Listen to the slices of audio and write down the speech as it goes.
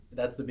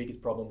that's the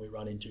biggest problem we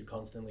run into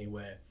constantly,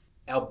 where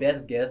our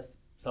best guests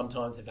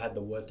sometimes have had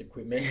the worst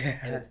equipment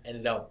and it's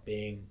ended up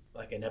being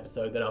like an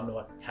episode that I'm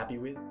not happy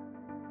with.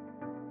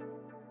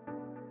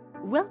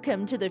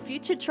 Welcome to the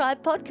Future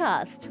Tribe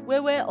podcast,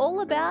 where we're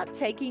all about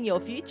taking your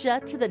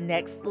future to the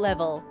next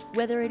level.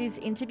 Whether it is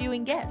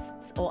interviewing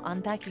guests or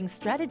unpacking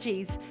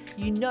strategies,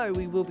 you know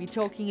we will be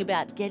talking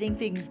about getting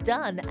things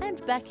done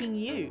and backing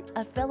you,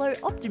 a fellow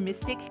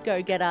optimistic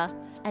go-getter.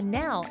 And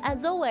now,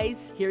 as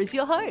always, here is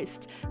your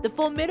host, the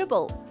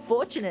formidable,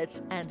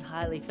 fortunate and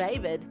highly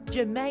favoured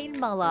Jermaine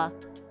Muller.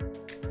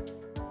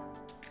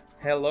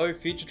 Hello,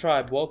 Future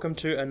Tribe. Welcome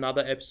to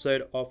another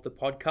episode of the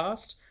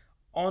podcast.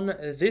 On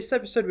this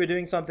episode, we're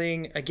doing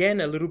something, again,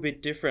 a little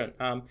bit different.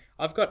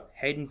 I've got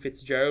Hayden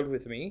Fitzgerald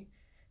with me.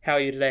 How are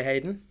you today,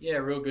 Hayden? Yeah,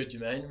 real good,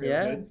 Jermaine.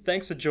 Real good.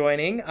 Thanks for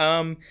joining.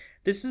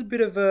 This is a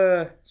bit of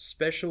a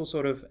special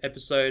sort of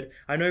episode.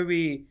 I know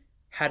we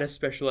had a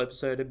special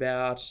episode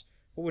about,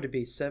 what would it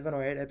be, 7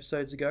 or 8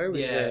 episodes ago?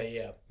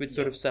 With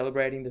sort of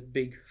celebrating the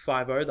big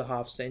 5-0, the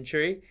half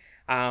century.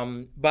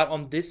 But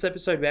on this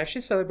episode, we're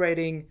actually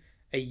celebrating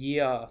a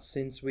year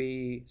since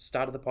we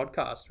started the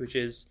podcast, which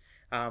is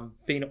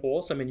been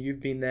awesome, and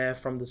you've been there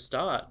from the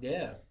start.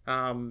 Yeah.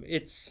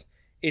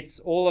 It's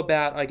all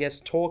about, I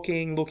guess,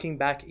 talking, looking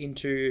back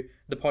into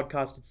the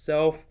podcast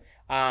itself,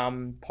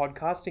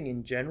 podcasting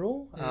in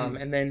general,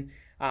 and then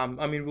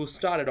we'll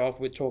start it off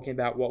with talking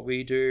about what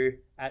we do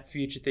at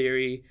Future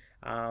Theory.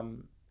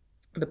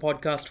 The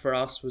podcast for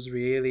us was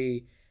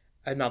really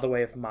another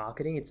way of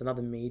marketing. It's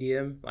another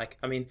medium.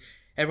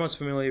 Everyone's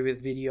familiar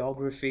with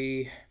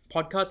videography.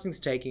 Podcasting's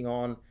taking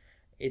on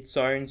its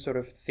own sort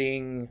of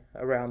thing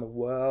around the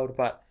world,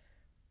 but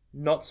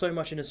not so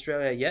much in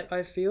Australia yet,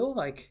 I feel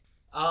like.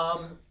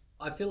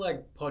 I feel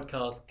like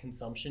podcast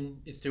consumption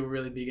is still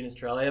really big in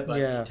Australia,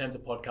 but in terms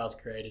of podcast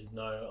creators,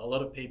 no. A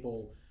lot of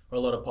people, or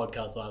a lot of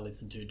podcasts I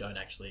listen to, don't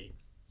actually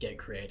get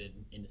created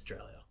in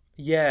Australia.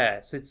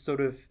 Yeah, so it's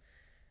sort of,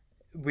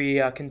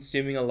 we are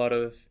consuming a lot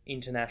of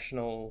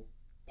international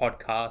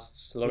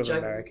podcasts, a lot of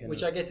American.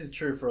 Which I guess is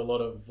true for a lot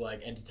of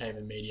like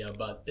entertainment media,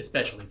 but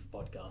especially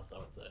for podcasts, I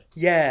would say.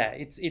 Yeah,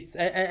 it's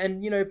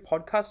you know,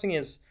 podcasting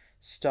has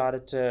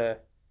started to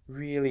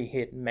really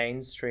hit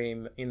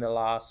mainstream in the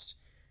last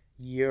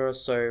year or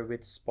so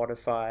with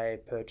Spotify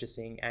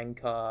purchasing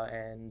Anchor,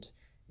 and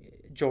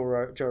Joe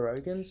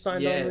Rogan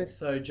signed on with.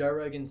 So Joe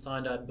Rogan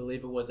signed, I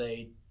believe it was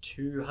a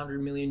 $200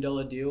 million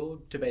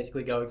deal to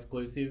basically go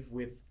exclusive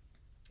with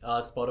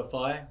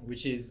Spotify,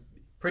 which is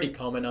pretty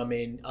common. I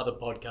mean, other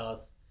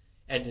podcasts,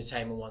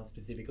 entertainment ones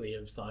specifically,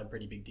 have signed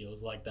pretty big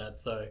deals like that.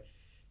 So,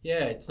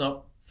 yeah, it's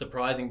not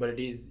surprising, but it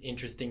is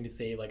interesting to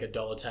see like a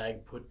dollar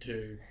tag put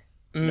to,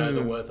 you know,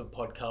 the worth of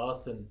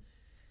podcasts. And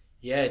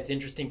yeah, it's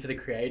interesting for the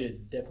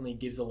creators. It definitely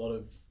gives a lot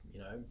of, you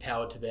know,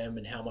 power to them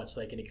and how much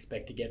they can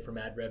expect to get from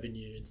ad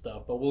revenue and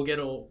stuff. But we'll get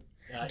into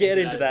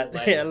that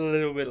a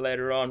little bit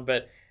later on.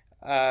 But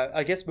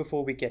I guess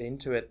before we get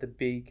into it, the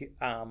big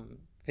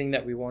thing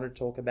that we want to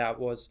talk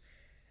about was,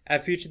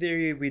 at Future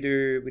Theory, we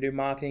do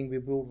marketing, we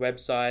build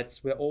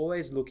websites. We're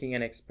always looking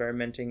and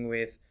experimenting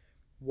with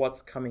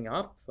what's coming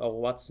up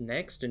or what's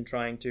next, and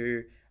trying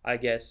to, I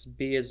guess,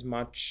 be as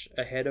much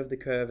ahead of the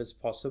curve as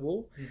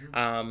possible.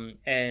 Mm-hmm.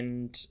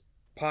 And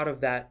part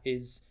of that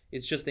is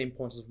just the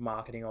importance of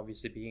marketing,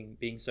 obviously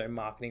being so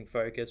marketing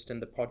focused,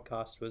 and the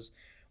podcast was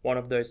one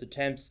of those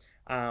attempts.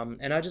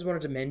 And I just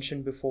wanted to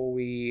mention before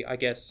we, I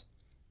guess,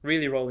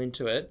 really roll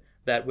into it,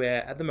 that we're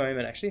at the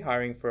moment actually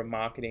hiring for a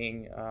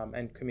marketing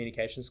and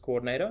communications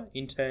coordinator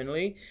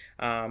internally,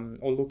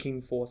 or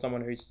looking for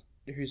someone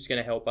who's going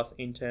to help us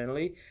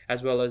internally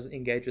as well as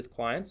engage with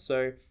clients.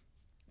 So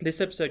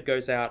this episode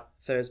goes out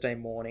Thursday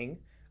morning,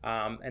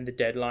 and the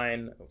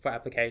deadline for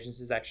applications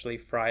is actually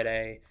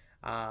Friday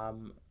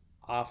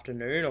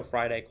afternoon, or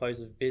Friday close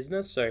of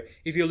business. So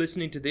if you're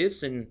listening to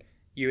this and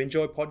you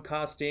enjoy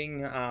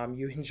podcasting,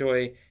 you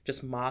enjoy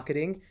just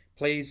marketing,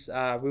 please,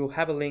 we'll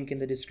have a link in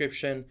the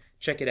description.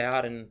 Check it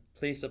out and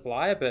please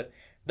apply. But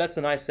that's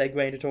a nice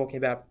segue into talking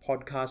about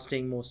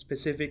podcasting more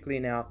specifically.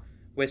 Now,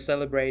 we're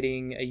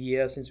celebrating a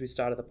year since we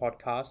started the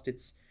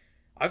podcast.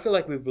 I feel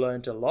like we've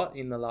learned a lot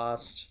in the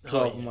last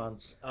 12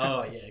 months.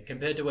 Oh, yeah.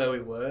 Compared to where we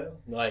were,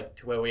 like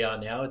to where we are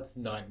now, it's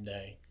night and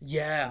day.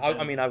 Yeah,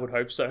 I would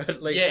hope so,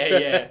 at least.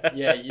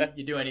 Yeah.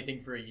 You do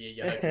anything for a year,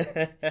 you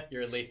hope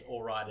you're at least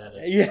all right at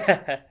it.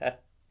 Yeah.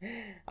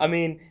 I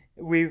mean,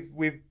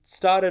 we've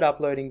started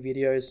uploading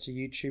videos to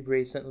YouTube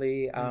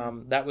recently.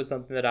 That was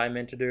something that I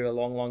meant to do a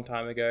long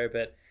time ago,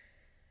 but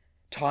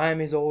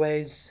time is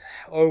always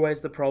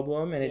the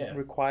problem, and it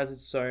requires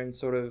its own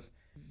sort of.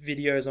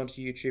 Videos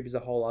onto YouTube is a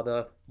whole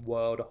other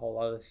world, a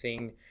whole other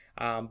thing.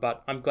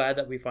 But I'm glad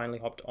that we finally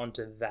hopped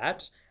onto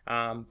that.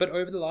 But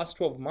over the last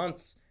 12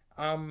 months,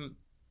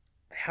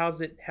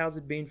 how's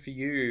it been for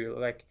you?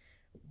 Like,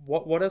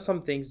 what are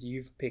some things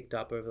you've picked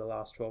up over the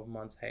last 12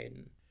 months,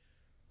 Hayden?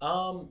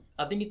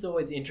 I think it's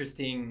always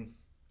interesting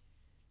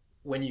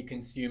when you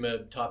consume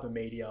a type of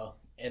media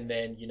and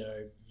then, you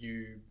know,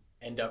 you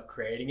end up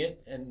creating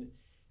it. And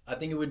I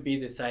think it would be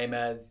the same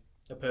as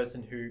a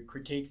person who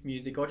critiques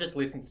music or just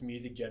listens to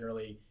music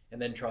generally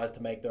and then tries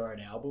to make their own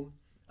album,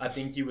 I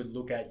think you would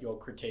look at your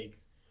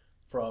critiques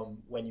from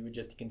when you were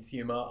just a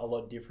consumer a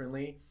lot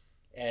differently,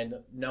 and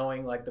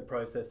knowing like the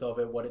process of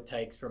it, what it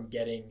takes from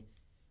getting,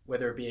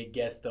 whether it be a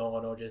guest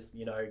on or just,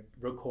 you know,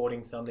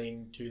 recording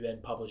something to then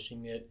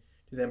publishing it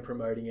to then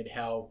promoting it,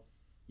 how,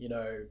 you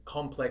know,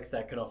 complex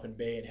that can often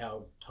be and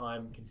how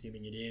time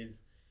consuming it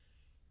is.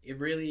 It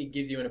really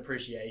gives you an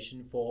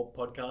appreciation for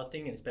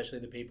podcasting, and especially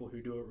the people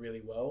who do it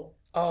really well.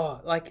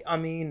 Oh, like, I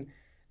mean,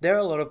 there are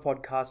a lot of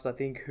podcasts, I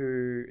think,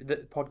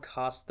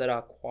 podcasts that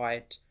are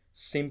quite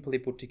simply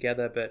put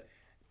together, but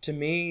to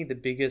me, the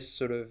biggest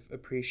sort of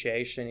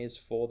appreciation is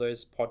for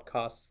those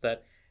podcasts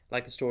that,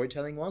 like the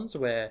storytelling ones,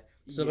 where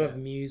there's a lot of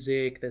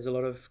music, there's a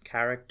lot of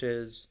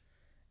characters.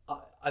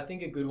 I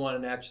think a good one,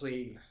 and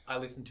actually I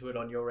listened to it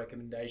on your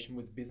recommendation,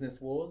 was Business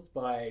Wars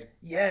by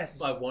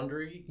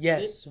Wondery.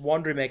 Yes,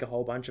 Wondery make a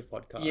whole bunch of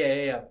podcasts.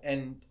 Yeah.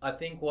 And I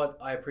think what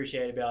I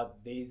appreciate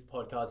about these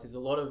podcasts is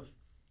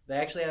they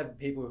actually have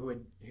people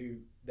who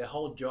their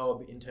whole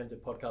job in terms of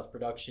podcast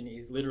production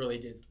is literally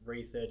just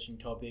researching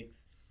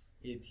topics.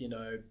 It's, you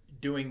know,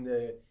 doing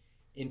the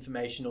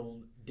informational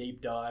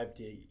deep dive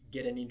to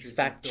get an interesting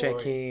fact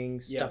checking,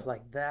 stuff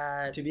like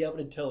that. To be able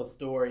to tell a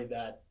story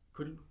that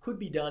could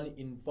be done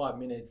in 5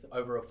 minutes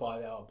over a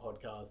 5-hour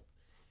podcast.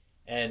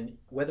 And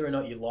whether or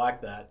not you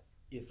like that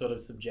is sort of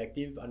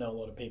subjective. I know a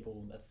lot of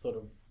people, that's sort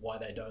of why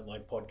they don't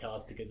like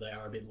podcasts, because they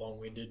are a bit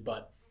long-winded.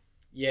 But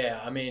yeah,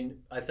 I mean,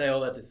 I say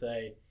all that to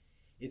say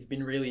it's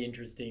been really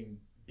interesting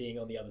being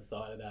on the other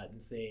side of that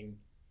and seeing,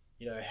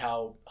 you know,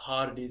 how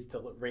hard it is to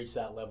reach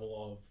that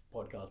level of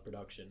podcast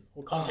production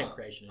or content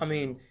creation. I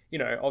mean, you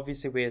know,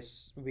 obviously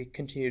we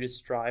continue to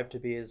strive to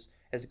be as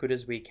good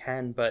as we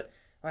can, but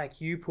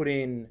like, you put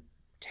in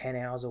 10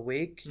 hours a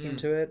week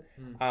into it.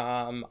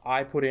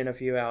 I put in a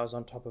few hours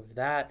on top of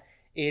that.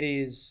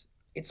 It's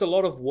a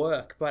lot of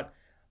work, but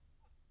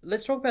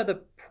let's talk about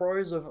the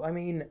pros of, I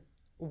mean,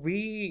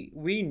 we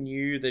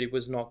knew that it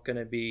was not going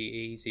to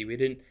be easy. We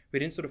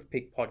didn't sort of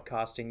pick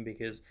podcasting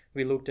because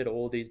we looked at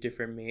all these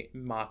different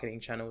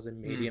marketing channels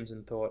and mediums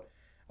and thought,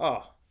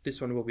 oh,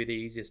 this one will be the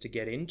easiest to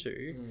get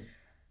into.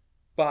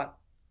 But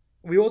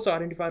we also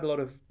identified a lot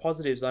of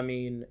positives. I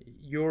mean,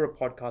 you're a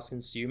podcast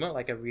consumer,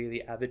 like a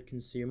really avid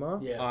consumer.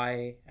 Yeah.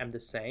 I am the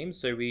same.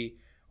 So we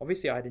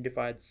obviously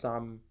identified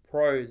some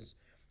pros,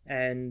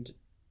 and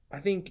I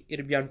think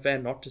it'd be unfair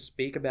not to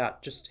speak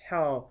about just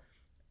how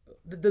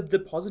the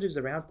positives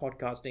around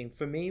podcasting.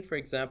 For me, for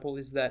example,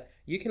 is that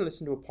you can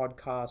listen to a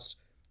podcast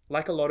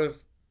like a lot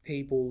of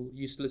people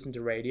used to listen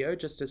to radio,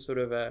 just as sort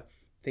of a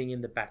thing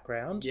in the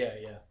background. Yeah.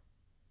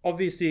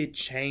 Obviously, it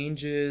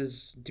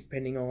changes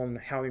depending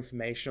on how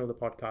informational the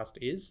podcast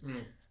is,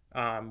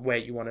 where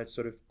you want to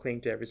sort of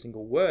cling to every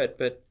single word.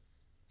 But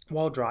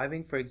while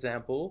driving, for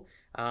example,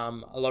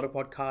 a lot of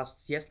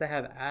podcasts, yes, they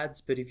have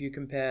ads, but if you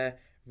compare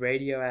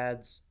radio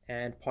ads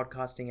and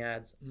podcasting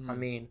ads, I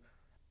mean,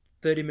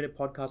 30-minute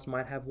podcast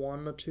might have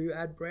 1 or 2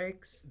 ad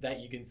breaks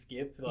that you can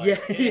skip. Yeah.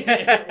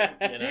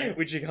 You know?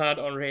 Which you can't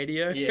on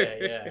radio.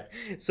 Yeah.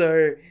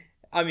 So,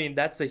 I mean,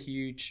 that's a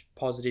huge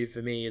positive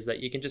for me, is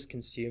that you can just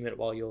consume it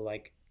while you're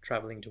like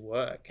traveling to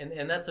work.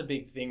 And that's a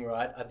big thing,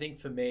 right? I think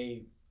for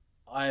me,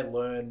 I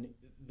learn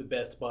the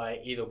best by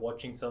either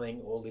watching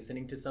something or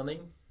listening to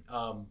something.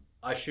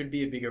 I should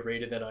be a bigger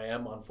reader than I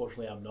am.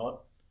 Unfortunately, I'm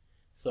not.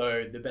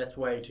 So the best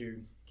way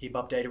to keep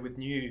updated with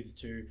news,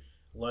 to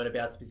learn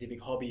about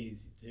specific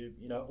hobbies, to,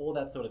 you know, all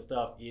that sort of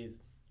stuff is,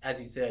 as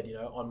you said, you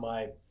know, on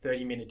my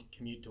 30-minute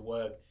commute to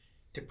work,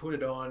 to put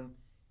it on,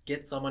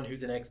 get someone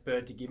who's an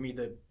expert to give me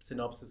the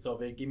synopsis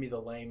of it, give me the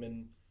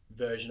layman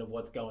version of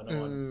what's going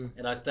on,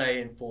 and I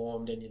stay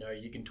informed, and, you know,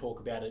 you can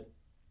talk about it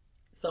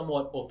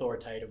somewhat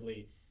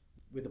authoritatively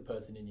with a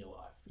person in your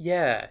life.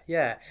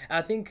 Yeah.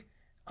 I think,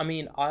 I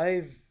mean,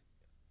 I've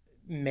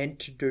meant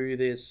to do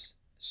this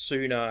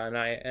sooner,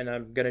 and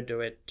I'm gonna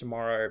do it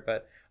tomorrow,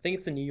 but I think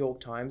it's the New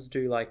York Times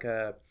do like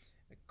a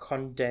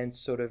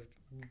condensed sort of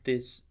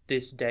this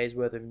day's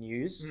worth of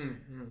news.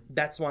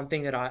 That's one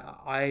thing that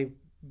I've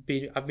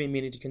been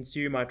meaning to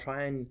consume. I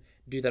try and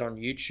do that on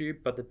YouTube,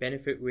 but the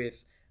benefit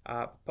with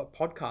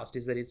podcast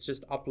is that it's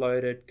just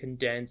uploaded,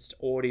 condensed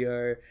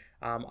audio.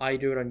 I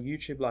do it on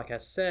YouTube, like I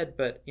said,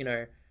 but, you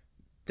know,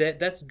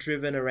 that's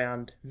driven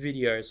around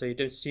video, so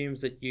it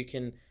assumes that you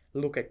can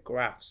look at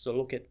graphs or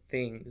look at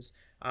things.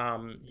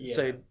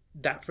 So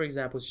that, for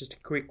example, is just a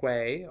quick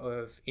way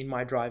of, in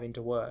my drive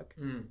into work,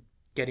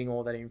 getting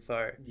all that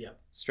info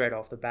straight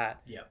off the bat.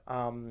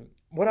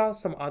 What are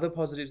some other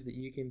positives that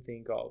you can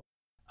think of?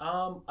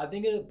 I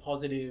think a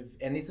positive,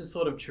 and this is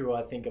sort of true,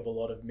 I think, of a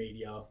lot of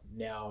media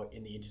now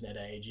in the internet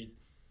age, is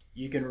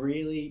you can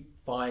really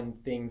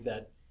find things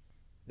that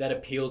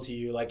appeal to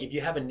you. Like if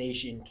you have a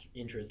niche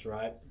interest,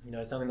 right? You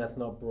know, something that's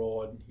not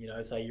broad, you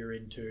know, say you're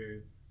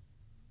into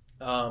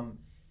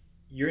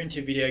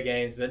video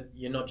games, but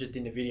you're not just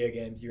into video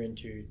games, you're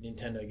into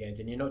Nintendo games,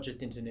 and you're not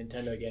just into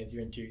Nintendo games,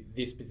 you're into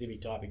this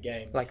specific type of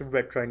game. Like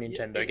retro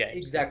Nintendo games.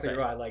 Exactly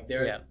right. Like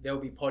there will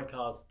be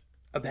podcasts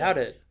about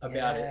it.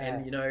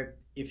 And, you know,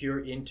 if you're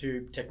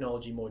into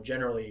technology more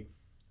generally,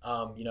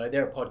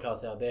 there are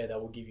podcasts out there that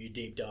will give you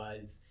deep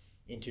dives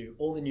into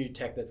all the new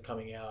tech that's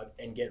coming out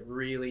and get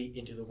really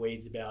into the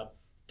weeds about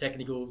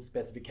technical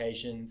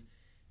specifications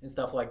and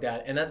stuff like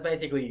that. And that's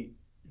basically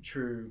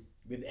true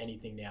with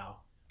anything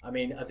now. I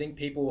mean, I think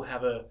people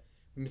have a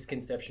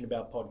misconception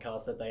about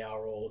podcasts that they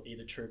are all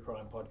either true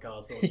crime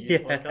podcasts or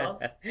news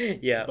podcasts.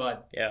 Yeah.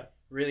 But yeah.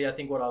 really, I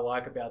think what I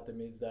like about them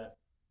is that,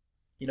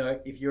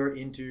 if you're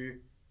into,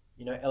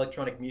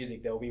 electronic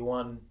music, there'll be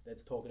one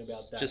that's talking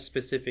about that. Just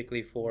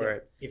specifically for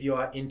it. If you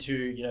are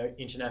into,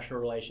 international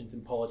relations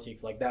and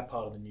politics, like that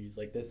part of the news,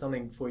 like there's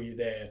something for you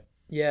there.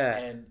 Yeah.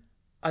 And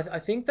I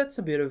think that's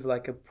a bit of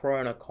like a pro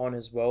and a con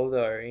as well,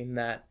 though, in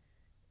that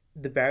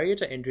the barrier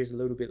to entry is a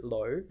little bit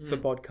low for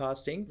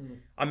podcasting.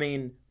 I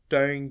mean,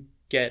 don't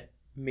get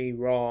me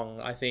wrong.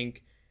 I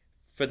think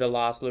for the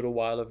last little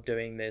while of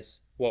doing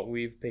this, what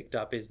we've picked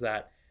up is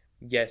that,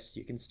 yes,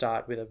 you can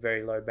start with a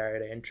very low barrier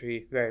to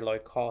entry, very low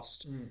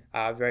cost,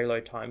 very low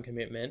time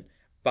commitment.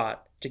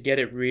 But to get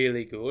it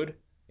really good,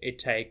 it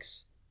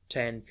takes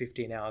 10,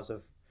 15 hours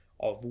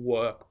of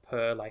work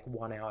per like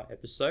 1 hour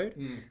episode.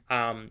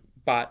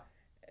 But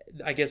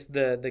I guess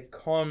the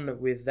con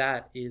with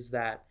that is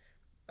that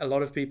a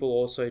lot of people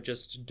also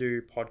just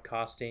do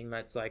podcasting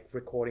that's like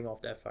recording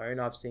off their phone.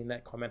 I've seen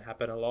that comment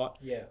happen a lot.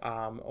 Yeah.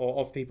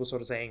 Or of people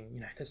sort of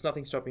saying, there's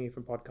nothing stopping you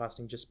from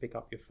podcasting, just pick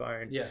up your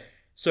phone. Yeah.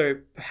 So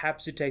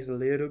perhaps it takes a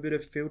little bit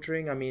of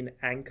filtering. I mean,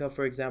 Anchor,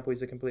 for example,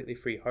 is a completely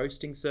free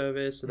hosting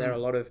service. So there are a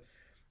lot of,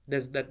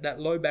 there's that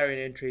low barrier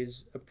to entry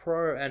is a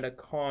pro and a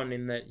con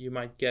in that you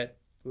might get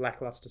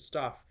lackluster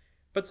stuff.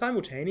 But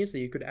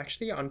simultaneously, you could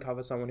actually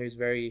uncover someone who's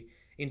very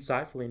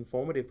insightful,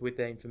 informative with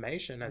their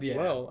information as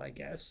well, I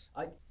guess.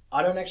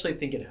 I don't actually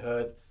think it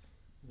hurts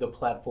the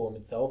platform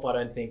itself. I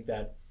don't think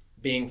that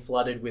being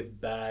flooded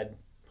with bad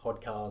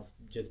podcasts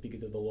just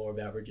because of the law of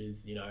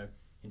averages,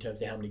 in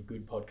terms of how many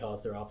good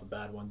podcasts there are for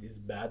bad ones, is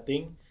a bad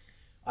thing.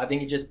 I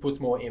think it just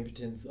puts more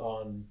impotence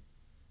on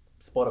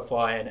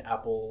Spotify and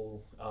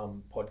Apple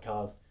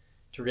podcasts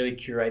to really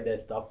curate their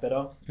stuff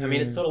better. I mean,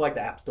 it's sort of like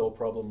the App Store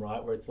problem,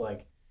 right? Where it's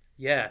like,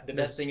 the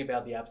best thing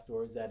about the App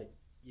Store is that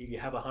you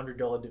have a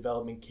 $100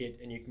 development kit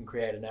and you can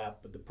create an app.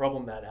 But the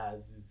problem that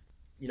has is,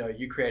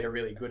 you create a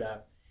really good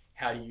app.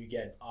 How do you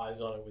get eyes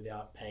on it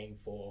without paying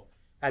for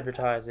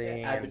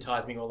advertising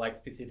or like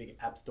specific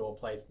App Store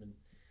placement?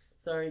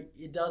 So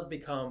it does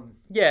become...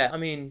 Yeah, I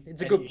mean,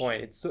 it's a good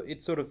point. It's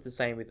sort of the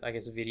same with, I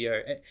guess, video.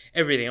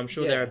 Everything. I'm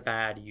sure there are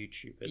bad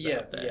YouTubers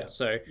out there.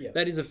 So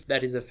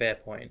that is a fair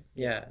point.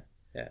 Yeah.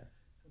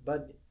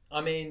 But,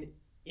 I mean,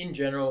 in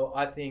general,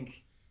 I think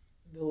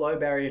the low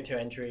barrier to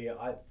entry,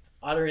 I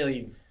don't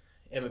really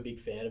am a big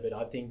fan of it.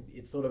 I think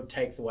it sort of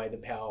takes away the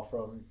power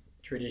from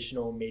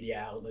traditional media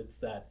outlets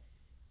that,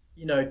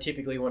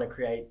 typically want to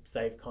create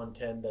safe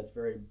content that's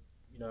very,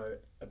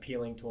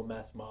 appealing to a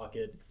mass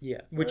market.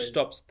 Yeah, which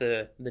stops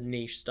the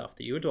niche stuff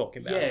that you were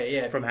talking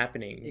about from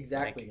happening.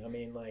 Exactly. Like, I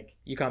mean, like...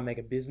 You can't make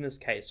a business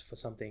case for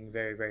something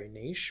very, very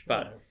niche,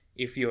 but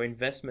if your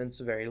investments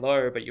are very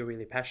low, but you're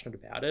really passionate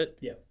about it,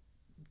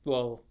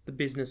 well, the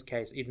business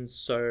case isn't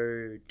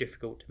so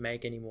difficult to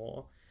make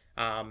anymore.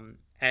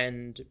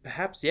 And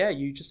perhaps,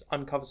 you just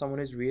uncover someone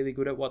who's really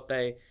good at what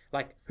they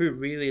like, who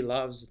really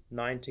loves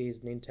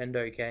 90s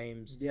Nintendo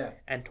games,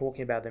 and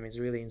talking about them is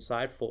really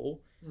insightful.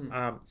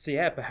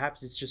 So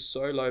perhaps it's just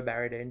so low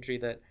barrier to entry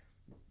that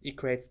it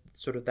creates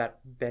sort of that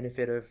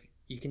benefit of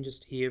you can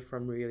just hear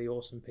from really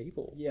awesome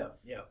people. Yeah.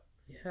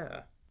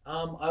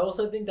 I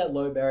also think that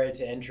the barrier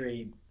to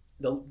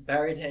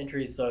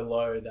entry is so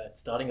low that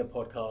starting a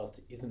podcast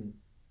isn't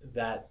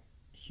that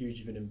huge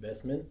of an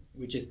investment,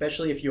 which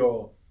especially if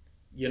you're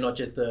not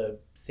just a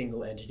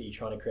single entity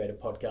trying to create a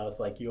podcast,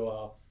 like you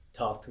are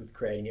tasked with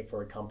creating it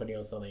for a company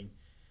or something.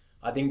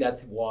 I think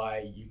that's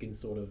why you can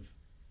sort of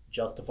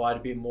justify it a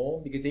bit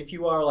more, because if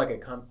you are like a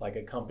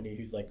company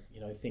who's like,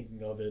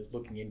 thinking of it,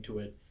 looking into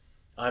it,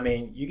 I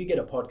mean, you could get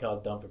a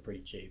podcast done for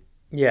pretty cheap.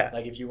 Yeah.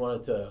 Like if you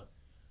wanted to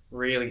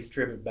really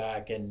strip it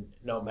back and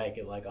not make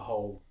it like a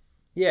whole...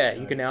 Yeah,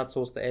 you can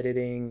outsource the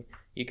editing,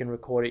 you can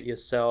record it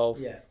yourself.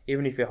 Yeah.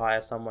 Even if you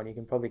hire someone, you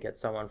can probably get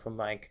someone from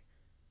like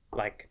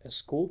a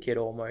school kid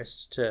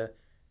almost to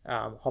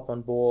hop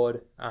on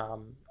board.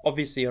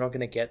 Obviously, you're not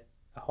going to get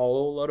a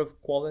whole lot of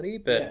quality,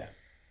 but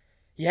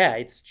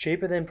it's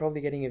cheaper than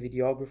probably getting a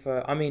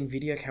videographer. I mean,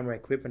 video camera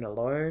equipment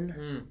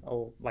alone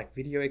or like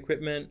video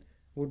equipment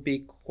would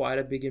be quite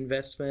a big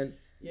investment.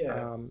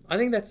 Yeah. I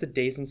think that's a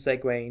decent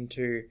segue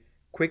into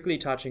quickly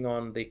touching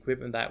on the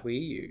equipment that we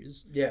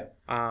use. Yeah.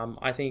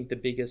 I think the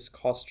biggest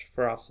cost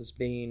for us has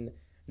been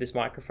this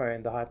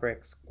microphone, the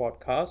HyperX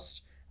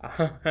Quadcast,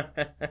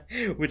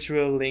 which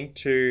we'll link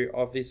to.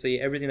 Obviously,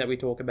 everything that we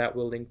talk about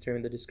we'll link to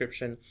in the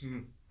description,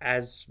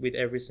 as with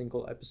every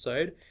single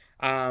episode.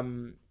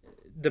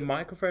 The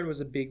microphone was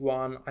a big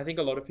one. I think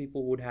a lot of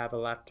people would have a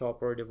laptop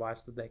or a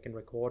device that they can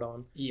record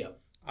on. Yeah.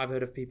 I've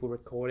heard of people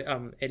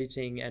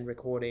editing and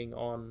recording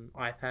on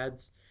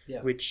iPads,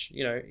 which,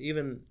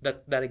 even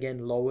that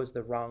again lowers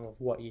the rung of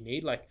what you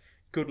need. Like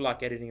good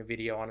luck editing a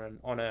video on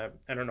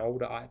an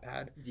older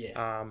iPad.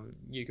 Yeah.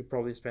 You could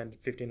probably spend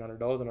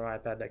 $1,500 on an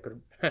iPad that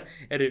could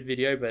edit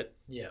video, but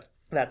Yeah.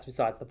 that's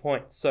besides the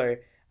point. So,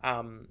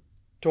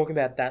 talking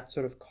about that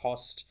sort of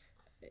cost,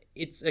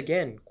 it's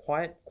again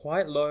quite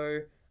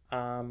low,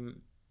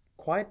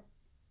 quite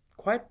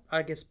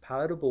I guess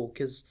palatable,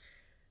 because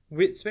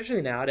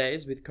especially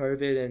nowadays with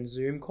COVID and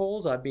Zoom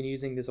calls, I've been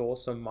using this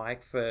awesome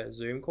mic for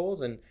Zoom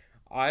calls, and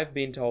I've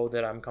been told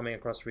that I'm coming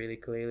across really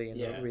clearly and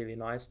Yeah. really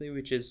nicely,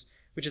 which is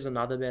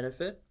another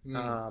benefit.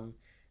 Mm.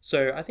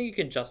 So I think you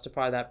can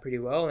justify that pretty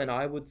well, and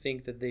I would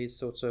think that these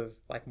sorts of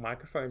like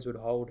microphones would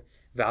hold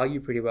value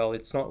pretty well.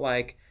 It's not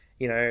like,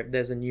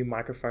 there's a new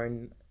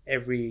microphone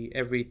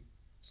every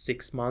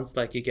 6 months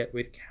like you get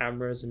with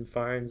cameras and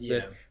phones Yeah.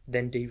 that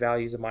then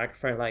devalues a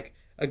microphone. Like,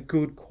 a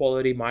good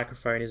quality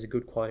microphone is a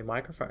good quality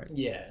microphone.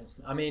 Yeah.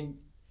 I mean,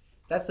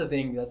 that's the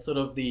thing. That's sort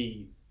of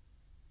the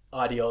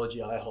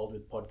ideology I hold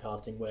with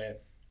podcasting, where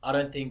I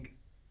don't think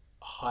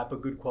hyper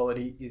good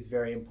quality is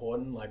very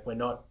important. Like, we're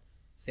not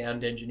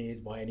sound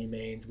engineers by any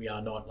means. We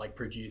are not like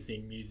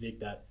producing music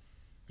that,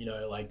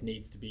 like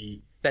needs to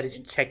be. That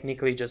is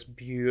technically just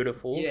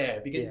beautiful. Yeah,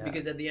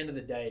 because at the end of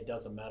the day, it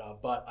doesn't matter.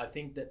 But I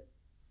think that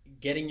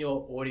getting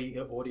your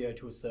audio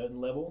to a certain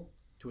level,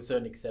 to a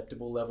certain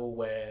acceptable level,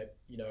 where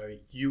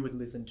you would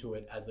listen to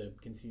it as a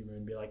consumer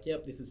and be like,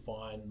 yep, this is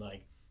fine.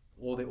 Like,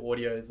 all the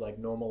audio is like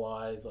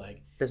normalized.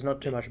 Like, there's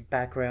not too much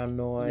background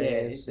noise.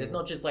 yeah, there's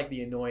not just like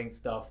the annoying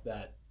stuff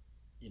that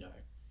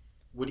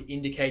would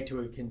indicate to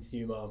a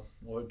consumer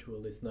or to a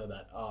listener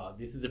that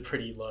this is a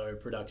pretty low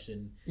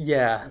production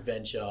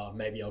venture.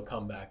 Maybe I'll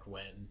come back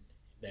when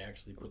they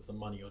actually put some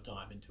money or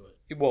time into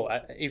it. Well,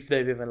 if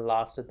they've even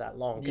lasted that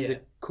long, because Yeah.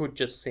 it could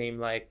just seem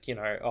like,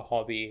 a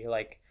hobby.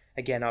 Like,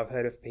 again, I've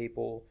heard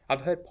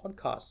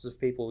podcasts of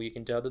people, you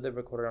can tell that they've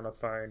recorded on a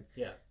phone,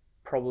 Yeah.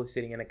 probably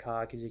sitting in a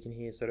car, because you can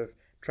hear sort of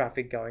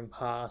traffic going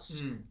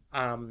past.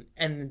 Mm.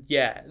 And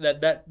yeah,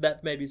 that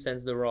maybe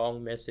sends the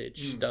wrong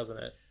message, Mm. doesn't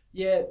it?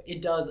 Yeah,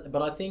 it does.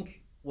 But I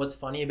think what's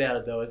funny about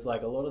it though is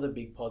like a lot of the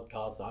big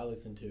podcasts I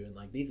listen to, and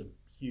like these are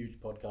huge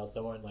podcasts,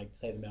 I won't like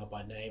say them out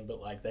by name, but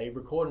like they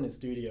record in a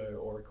studio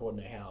or record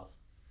in a house,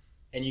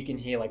 and you can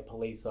hear like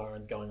police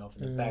sirens going off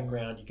in the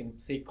background. You can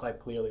see quite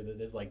clearly that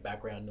there's like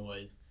background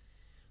noise,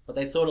 but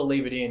they sort of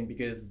leave it in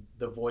because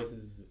the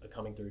voices are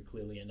coming through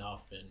clearly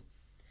enough, and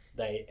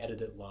they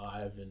edit it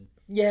live. And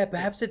Yeah,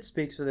 perhaps it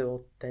speaks for the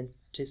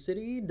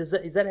authenticity.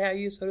 Is that how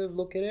you sort of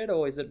look at it,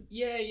 or is it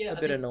yeah, a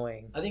bit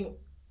annoying? I think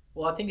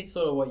it's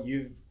sort of what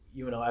you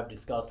and I have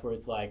discussed, where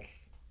it's like,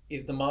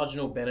 is the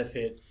marginal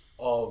benefit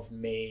of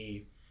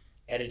me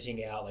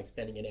editing out, like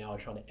spending an hour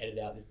trying to edit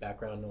out this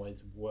background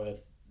noise,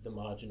 worth the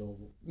marginal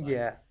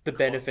the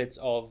benefits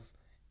of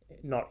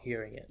not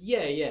hearing it.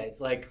 Yeah,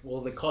 it's like,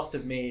 well, the cost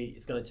of me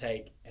is going to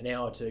take an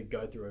hour to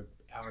go through an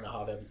hour and a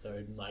half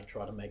episode and like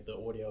try to make the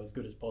audio as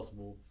good as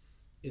possible.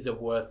 Is it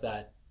worth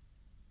that,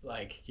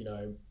 like,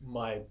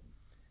 my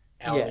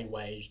hourly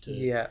wage to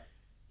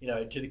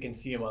to the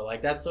consumer?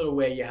 Like, that's sort of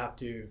where you have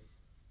to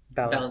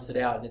balance it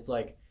out. And it's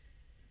like,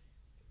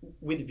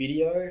 with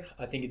video,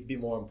 I think it's a bit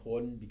more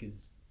important,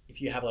 because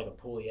if you have like a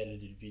poorly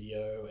edited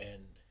video,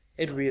 and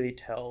it really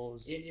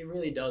tells. It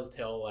really does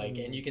tell. Like,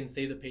 and you can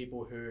see the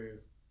people who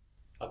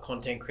are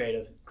content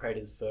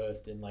creators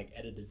first and like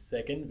editors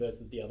second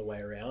versus the other way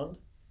around.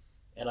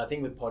 And I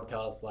think with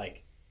podcasts,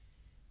 like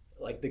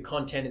the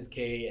content is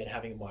key, and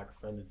having a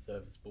microphone that's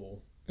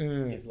serviceable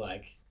is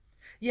like.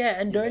 Yeah,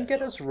 and don't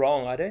get us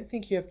wrong. I don't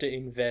think you have to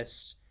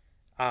invest.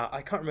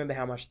 I can't remember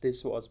how much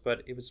this was,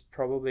 but it was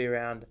probably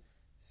around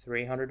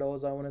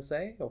 $300, I want to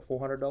say, or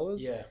 $400.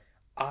 Yeah.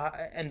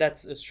 And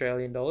that's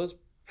Australian dollars.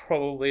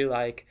 Probably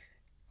like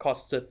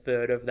costs a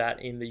third of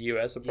that in the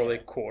US, or probably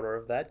a quarter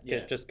of that,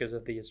 just because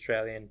of the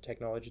Australian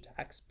technology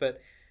tax. But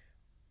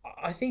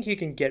I think you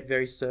can get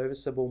very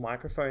serviceable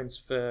microphones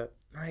for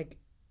like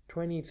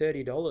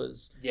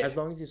 $20-$30, as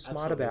long as you're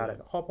smart about it.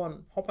 Hop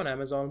on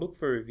Amazon, look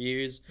for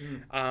reviews.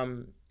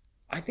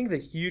 I think the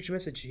huge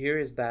message here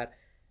is that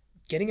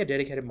getting a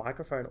dedicated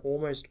microphone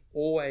almost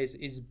always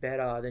is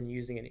better than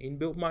using an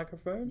inbuilt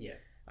microphone.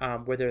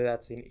 Whether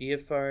that's in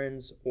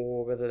earphones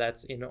or whether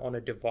that's on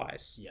a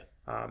device.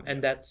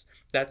 And that's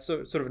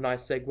sort of a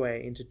nice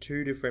segue into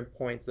two different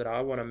points that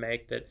I want to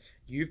make that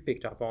you've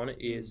picked up on.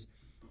 Is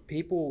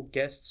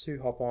guests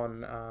who hop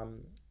on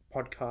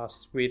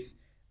podcasts with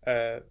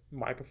a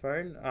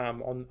microphone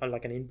on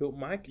like an inbuilt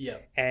mic,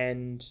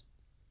 and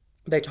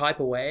they type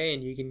away,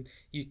 and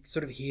you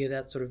sort of hear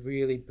that sort of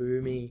really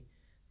boomy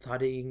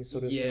thudding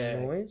sort of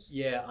noise.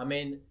 I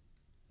mean,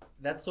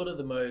 that's sort of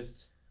the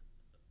most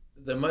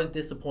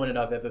disappointed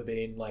I've ever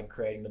been, like,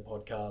 creating the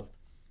podcast,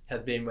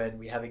 has been when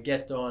we have a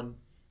guest on.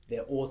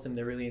 They're awesome,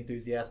 they're really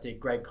enthusiastic,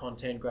 great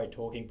content, great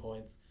talking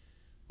points,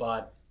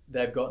 but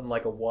they've gotten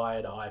like a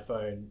wired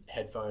iPhone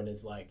headphone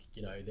as like,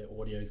 their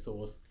audio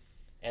source,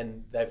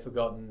 and they've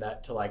forgotten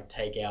that to like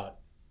take out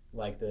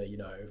like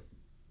the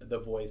the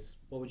voice,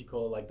 what would you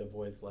call it, like the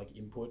voice like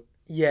input,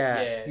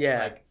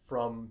 like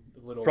from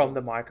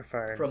the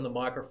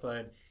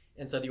microphone,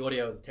 and so the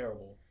audio is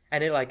terrible.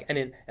 and it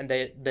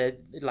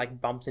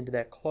like bumps into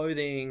their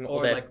clothing or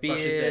Or their like beard.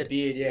 brushes their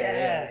beard, yeah,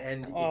 Yeah.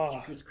 and Oh.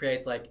 it just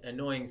creates like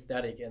annoying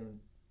static, and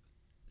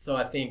so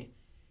I think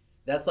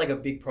that's like a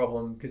big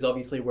problem because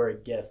obviously we're a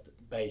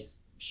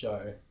guest-based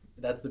show.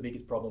 That's the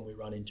biggest problem we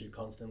run into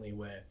constantly,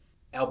 where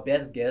our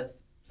best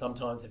guests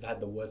sometimes have had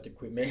the worst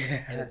equipment,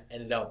 and it's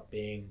ended up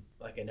being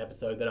like an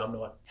episode that I'm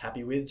not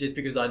happy with, just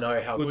because I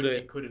know how good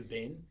it could have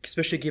been.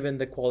 Especially given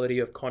the quality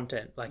of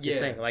content, like you're Yeah.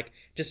 saying, like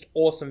just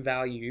awesome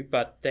value,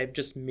 but they've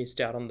just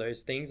missed out on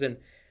those things. And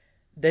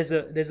there's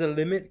a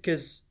limit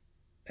because,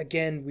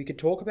 again, we could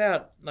talk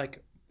about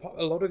like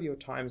a lot of your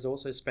time is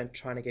also spent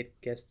trying to get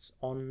guests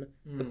on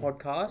the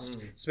podcast,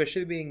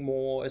 especially being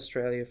more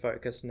Australia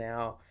focused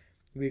now.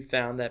 We've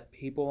found that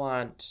people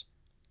aren't.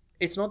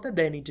 It's not that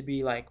they need to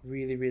be like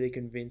really, really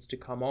convinced to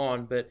come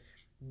on, but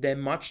they're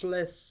much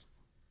less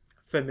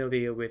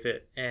familiar with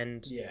it,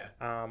 and Yeah.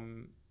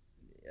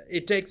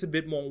 it takes a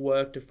bit more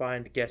work to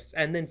find guests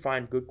and then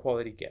find good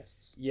quality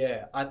guests.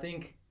 Yeah, I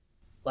think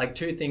like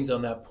two things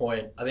on that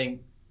point. I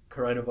think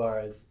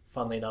coronavirus,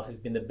 funnily enough, has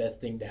been the best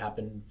thing to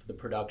happen for the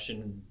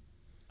production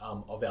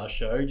of our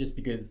show, just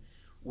because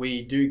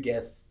we do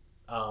guests,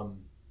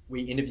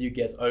 we interview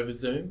guests over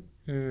Zoom,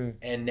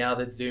 and now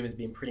that Zoom has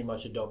been pretty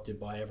much adopted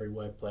by every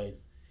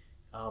workplace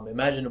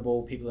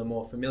imaginable, people are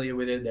more familiar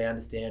with it. They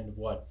understand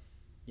what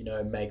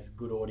makes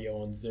good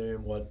audio on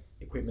Zoom, what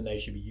equipment they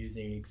should be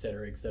using,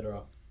 etc.,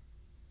 etc.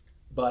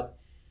 But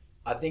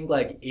I think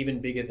like even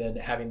bigger than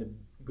having the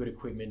good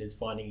equipment is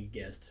finding a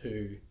guest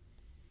who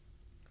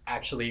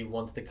actually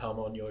wants to come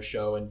on your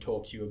show and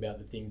talk to you about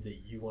the things that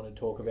you want to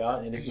talk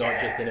about, and it's not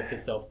just in it for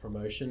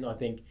self-promotion. I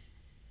think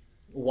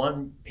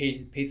one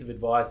piece of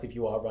advice, if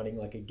you are running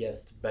like a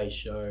guest-based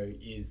show,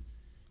 is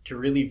to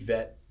really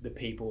vet the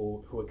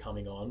people who are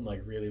coming on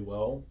like really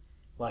well.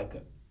 Like,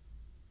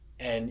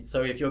 and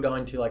so if you're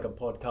going to like a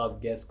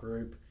podcast guest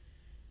group,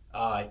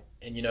 and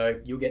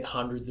you'll get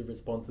hundreds of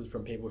responses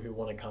from people who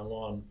want to come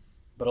on,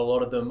 but a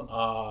lot of them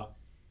are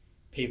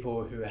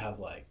people who have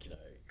like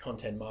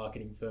content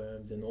marketing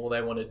firms, and all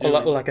they want to do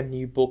or like a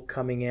new book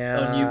coming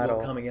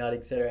out,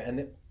 etc.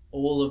 And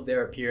all of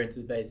their appearance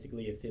is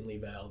basically a thinly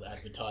veiled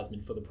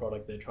advertisement for the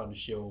product they're trying to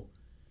shill,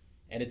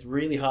 and it's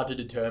really hard to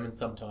determine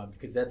sometimes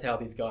because that's how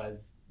these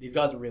guys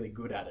are really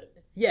good at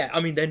it. Yeah,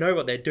 I mean, they know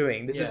what they're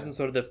doing. This Yeah. isn't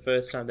sort of the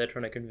first time they're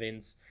trying to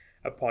convince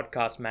a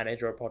podcast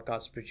manager or a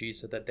podcast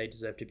producer that they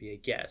deserve to be a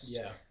guest.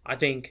 Yeah. I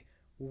think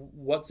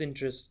what's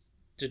interested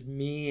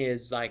me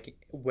is like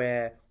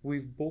where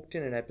we've booked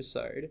in an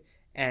episode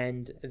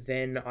and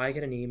then I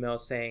get an email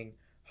saying,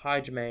 "Hi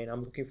Jermaine,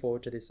 I'm looking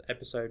forward to this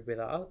episode with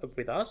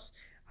us.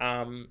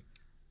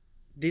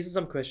 These are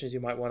some questions you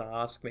might want to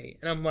ask me."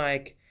 And I'm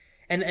like,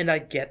 and I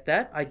get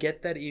that. I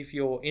get that if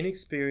you're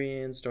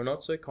inexperienced or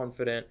not so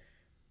confident,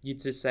 you'd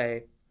just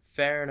say,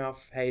 "Fair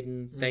enough,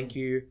 Hayden, thank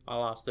you.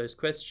 I'll ask those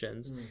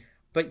questions."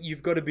 But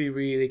you've got to be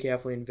really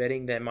careful in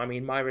vetting them. I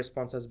mean, my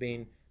response has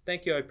been,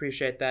 "Thank you, I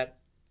appreciate that.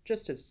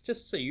 Just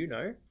so you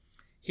know,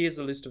 here's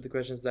a list of the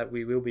questions that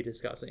we will be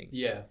discussing."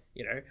 Yeah.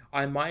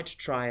 I might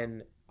try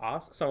and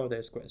ask some of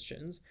those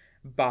questions,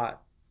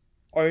 but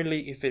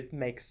only if it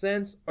makes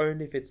sense,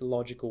 only if it's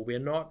logical. We're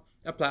not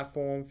a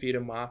platform for you to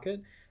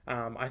market.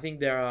 I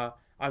think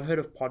I've heard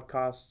of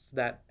podcasts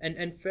that,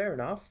 and fair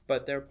enough,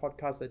 but there are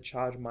podcasts that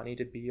charge money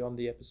to be on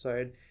the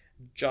episode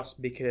just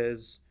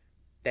because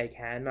they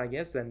can, I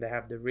guess, and they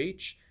have the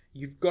reach.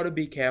 You've got to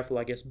be careful,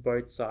 I guess,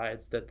 both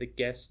sides, that the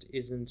guest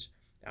isn't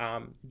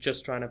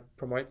just trying to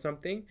promote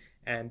something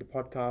and the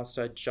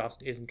podcaster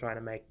just isn't trying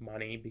to make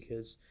money,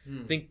 because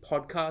I think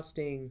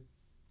podcasting,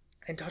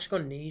 and touching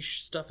on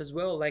niche stuff as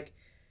well, like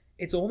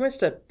it's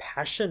almost a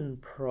passion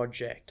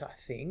project, I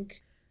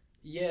think.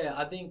 Yeah,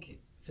 I think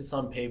for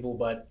some people,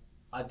 but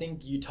I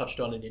think you touched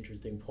on an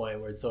interesting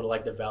point where it's sort of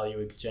like the value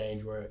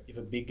exchange, where if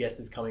a big guest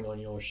is coming on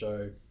your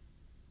show,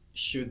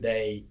 should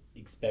they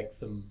expect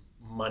some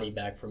money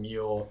back from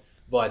you, or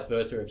vice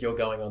versa if you're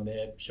going on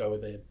their show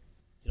with a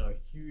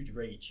huge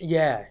reach?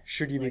 Yeah,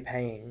 should you be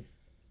paying?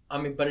 I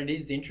mean, but it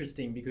is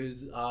interesting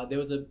because there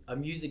was a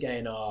music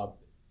A&R,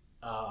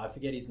 I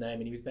forget his name,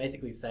 and he was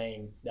basically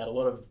saying that a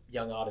lot of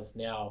young artists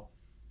now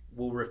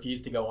will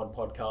refuse to go on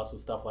podcasts or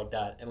stuff like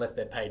that unless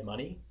they're paid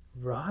money.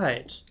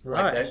 Right.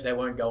 Like they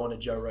won't go on a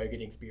Joe Rogan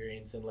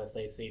experience unless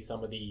they see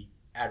some of the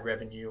ad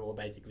revenue or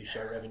basically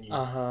show revenue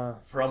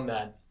from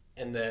that.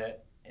 And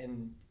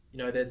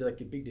there's like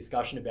a big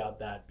discussion about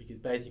that, because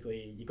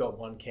basically you got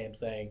one camp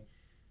saying,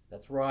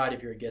 that's right,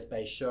 if you're a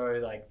guest-based show,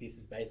 like this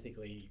is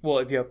basically... Well,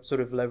 if you're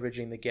sort of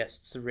leveraging the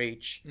guest's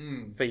reach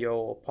for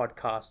your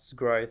podcast's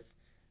growth,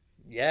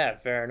 yeah,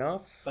 fair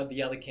enough. But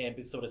the other camp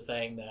is sort of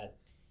saying that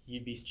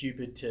you'd be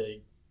stupid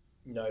to,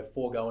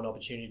 forego an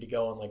opportunity to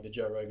go on like the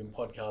Joe Rogan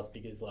podcast,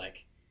 because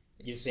like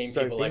you've seen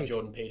so people big. like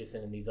Jordan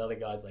Peterson and these other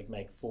guys like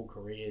make full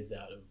careers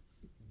out of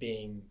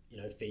being,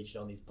 featured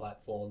on these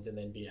platforms, and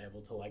then be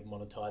able to like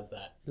monetize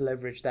that.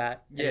 Leverage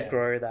that Yeah. and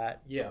grow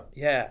that. Yeah.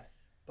 Yeah.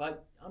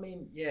 But I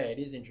mean, yeah, it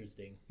is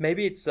interesting.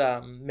 Maybe it's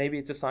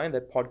a sign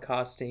that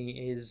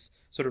podcasting is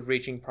sort of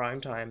reaching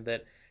prime time,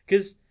 that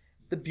because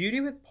the beauty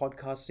with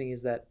podcasting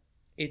is that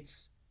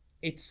it's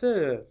it's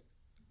a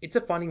it's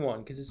a funny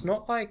one because it's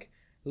not like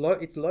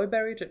it's low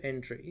barrier to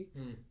entry.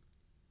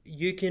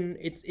 You can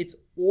it's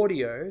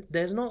audio.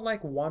 There's not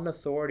like one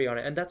authority on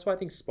it, and that's why I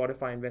think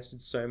Spotify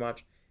invested so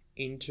much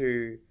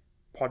into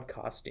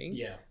podcasting.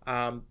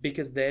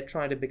 Because they're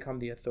trying to become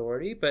the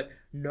authority, but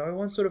no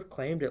one sort of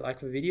claimed it. Like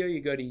for video,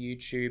 you go to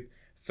YouTube.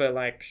 For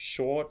like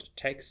short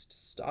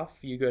text stuff,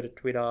 you go to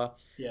Twitter.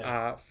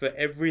 For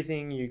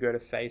everything, you go to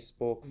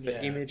Facebook. For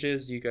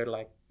images, you go to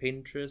like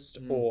Pinterest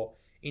or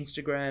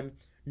Instagram.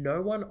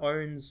 No one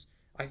owns.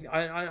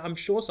 I'm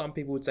sure some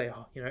people would say,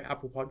 oh,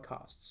 Apple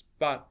Podcasts,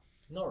 but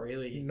not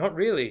really. Not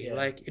really.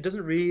 Like it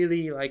doesn't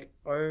really like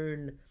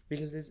own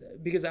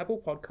because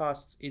Apple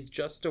Podcasts is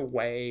just a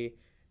way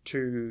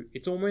to.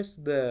 It's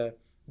almost the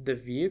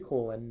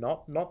vehicle and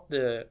not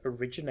the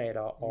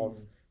originator of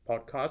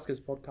podcasts,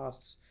 because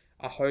podcasts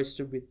are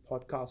hosted with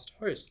podcast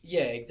hosts.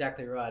 Yeah,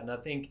 exactly right. And I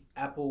think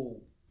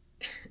Apple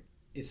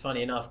is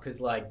funny enough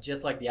because like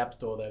just like the App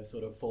Store, they've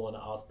sort of fallen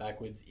ass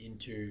backwards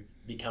into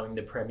becoming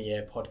the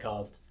premier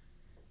podcast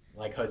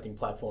like hosting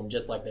platform,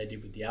 just like they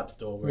did with the App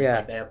Store, where it's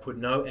like they have put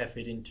no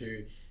effort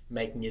into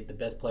making it the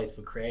best place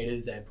for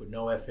creators. They have put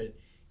no effort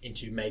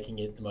into making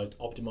it the most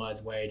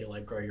optimized way to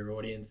like grow your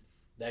audience.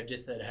 They've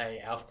just said,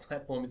 hey, our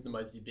platform is the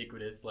most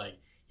ubiquitous. Like,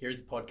 here's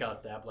a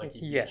podcast app. Like,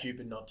 you'd be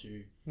stupid not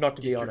to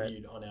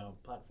distribute on our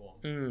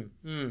platform.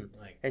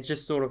 Like, it's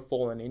just sort of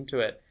fallen into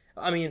it.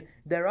 I mean,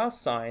 there are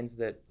signs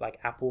that, like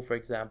Apple, for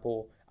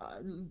example,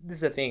 this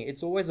is the thing.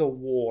 It's always a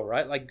war,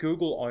 right? Like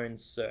Google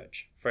owns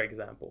search, for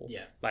example.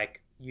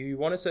 Like, you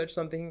want to search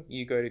something,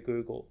 you go to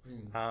Google.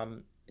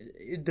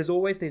 There's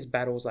always these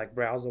battles like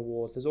browser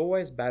wars. There's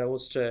always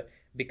battles to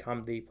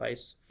become the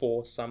place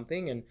for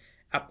something. And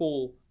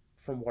Apple,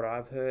 from what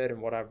I've heard and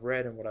what I've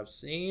read and what I've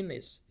seen,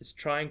 is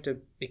trying to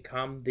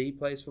become the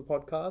place for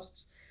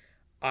podcasts.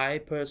 I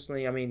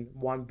personally, I mean,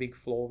 one big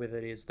flaw with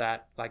it is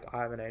that, like,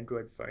 I have an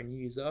Android phone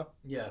user.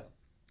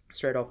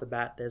 Straight off the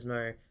bat, there's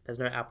no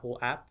Apple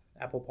app,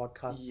 Apple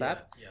Podcasts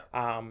app.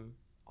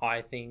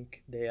 I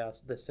think they're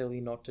silly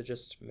not to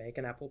just make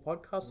an Apple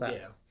Podcast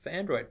app for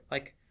Android.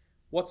 Like,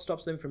 what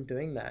stops them from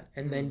doing that?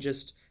 And then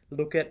just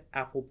look at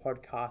Apple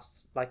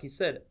Podcasts, like you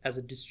said, as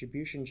a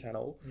distribution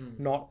channel,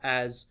 not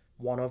as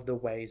one of the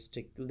ways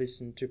to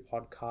listen to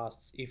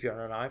podcasts if you're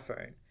on an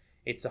iPhone.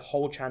 It's a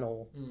whole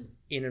channel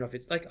in and of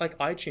its like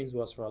iTunes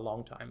was for a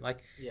long time. Like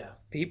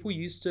people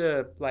used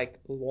to like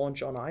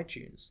launch on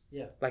iTunes.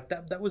 Like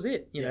that was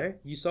it. You know,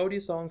 you sold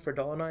your song for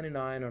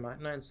 $1.99 or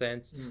 99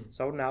 cents,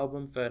 sold an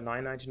album for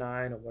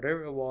 $9.99 or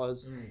whatever it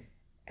was.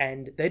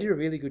 And they did a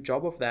really good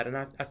job of that. And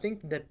I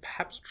think they're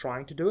perhaps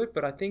trying to do it,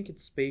 but I think it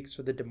speaks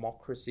for the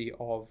democracy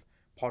of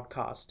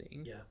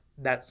podcasting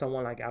that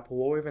someone like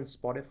Apple or even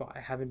Spotify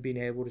haven't been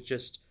able to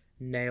just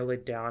nail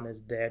it down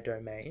as their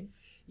domain.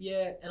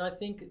 Yeah, and I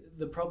think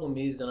the problem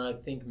is, and I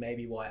think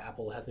maybe why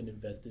Apple hasn't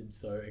invested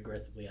so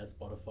aggressively as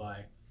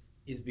Spotify,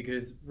 is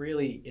because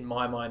really, in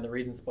my mind, the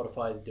reason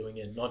Spotify is doing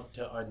it, not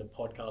to own the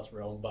podcast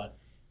realm, but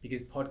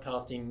because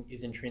podcasting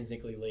is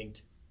intrinsically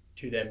linked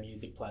to their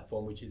music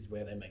platform, which is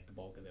where they make the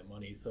bulk of their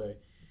money. So,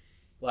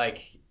 like,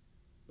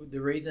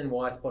 the reason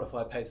why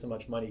Spotify pays so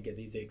much money to get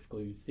these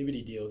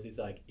exclusivity deals is,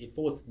 like, it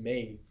forced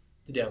me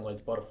to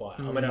download Spotify.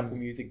 I'm an Apple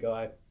Music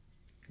guy.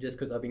 Just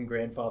because I've been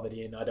grandfathered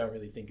in, I don't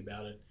really think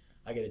about it.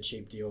 I get a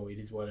cheap deal, it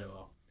is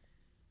whatever.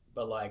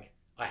 But like,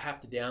 I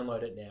have to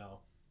download it now.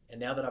 And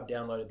now that I've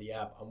downloaded the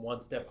app, I'm one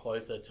step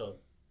closer to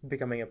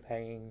becoming a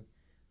paying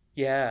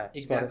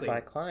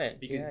Spotify client.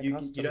 Because you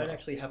don't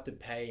actually have to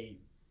pay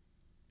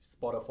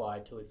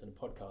Spotify to listen to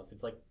podcasts.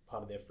 It's like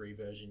part of their free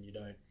version. You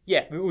don't.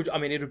 Yeah, it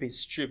would be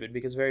stupid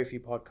because very few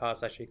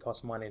podcasts actually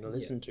cost money to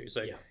listen to.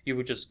 So you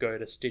would just go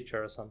to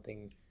Stitcher or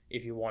something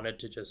if you wanted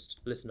to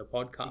just listen to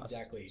podcasts.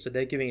 Exactly. So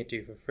they're giving it to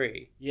you for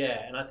free.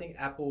 Yeah, and I think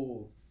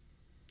Apple,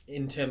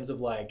 in terms of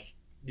like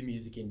the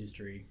music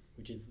industry,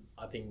 which is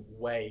I think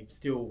way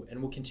still and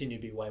will continue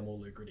to be way more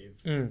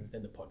lucrative than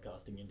the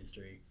podcasting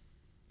industry,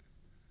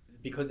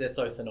 because they're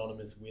so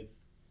synonymous with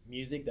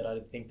music, that I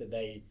think that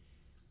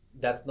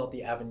that's not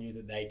the avenue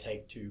that they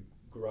take to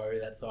grow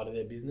that side of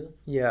their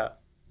business. Yeah.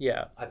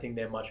 I think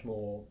they're much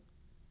more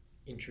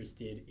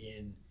interested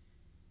in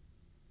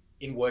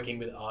working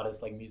with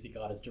artists, like music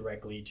artists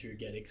directly, to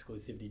get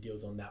exclusivity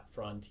deals on that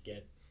front, to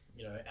get,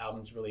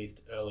 albums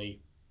released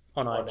early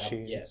on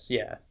iTunes.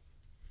 Yeah.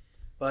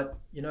 But,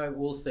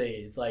 we'll see.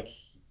 It's like,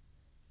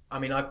 I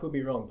mean, I could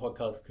be wrong.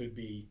 Podcasts could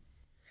be,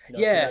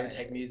 could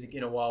take music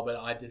in a while, but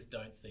I just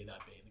don't see that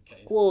being the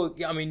case. Well,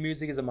 I mean,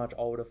 music is a much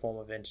older form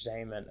of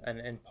entertainment,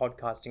 and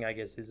podcasting, I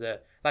guess, is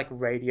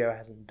radio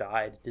hasn't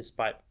died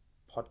despite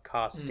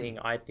podcasting,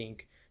 I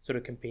think, sort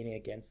of competing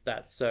against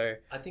that. So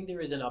I think there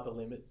is an upper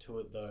limit to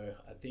it, though.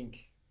 I think,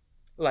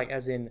 like,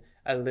 as in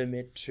a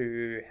limit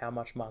to how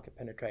much market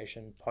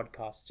penetration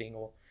podcasting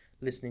or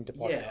listening to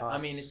podcasts. Yeah, I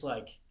mean, it's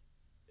like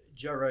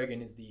Joe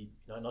Rogan is the,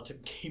 not to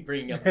keep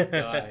bringing up this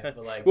guy,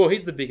 but like, well,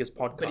 he's the biggest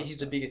podcaster. But he's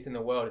the biggest in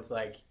the world. It's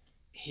like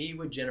he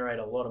would generate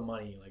a lot of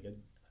money, like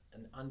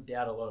an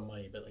undoubted lot of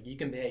money. But like, you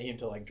compare him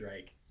to like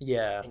Drake.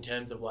 Yeah. In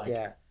terms of like,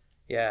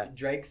 yeah,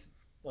 Drake's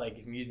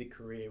like music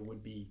career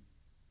would be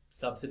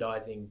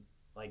subsidizing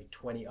like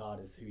 20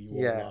 artists who you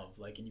Yeah. all love,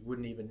 like, and you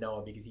wouldn't even know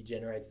it because he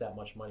generates that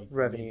much money from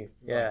Revenue. music.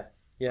 Yeah. Like,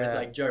 where it's Yeah.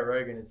 like Joe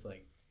Rogan, it's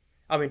like,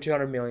 I mean,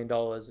 $200 million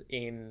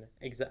in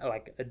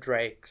like a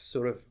Drake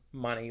sort of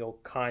money or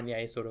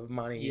Kanye sort of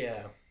money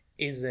yeah,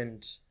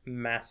 isn't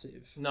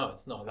massive. no,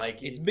 it's not.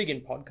 Like, It's big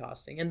in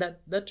podcasting, and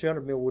that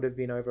 200 mil would have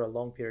been over a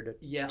long period of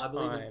yeah, I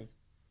believe time. it's,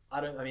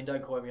 I mean,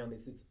 don't quote me on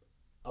this. It's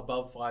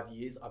above 5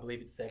 years. I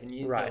believe it's 7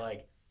 years. Right. So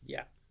like,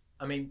 Yeah.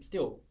 I mean,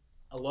 still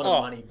a lot Oh,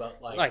 of money,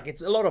 but like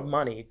it's a lot of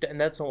money,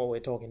 and that's not what we're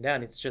talking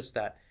down. It's just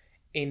that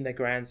in the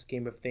grand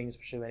scheme of things,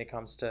 especially when it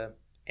comes to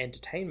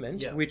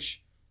entertainment, Yeah.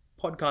 which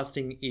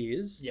podcasting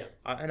is, yeah,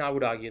 and I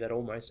would argue that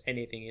almost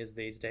anything is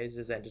these days,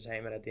 is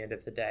entertainment at the end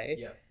of the day.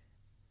 yeah,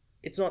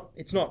 It's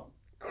not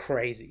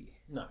crazy.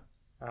 no,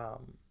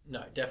 Um,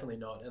 no, definitely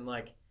not. And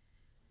like,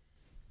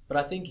 but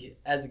I think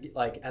as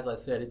I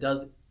said,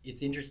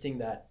 it's interesting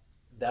that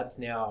that's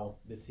now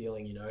the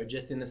ceiling, you know,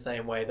 just in the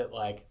same way that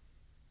like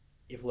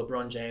if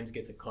LeBron James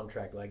gets a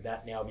contract, like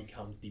that now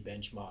becomes the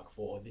benchmark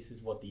for this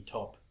is what the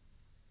top,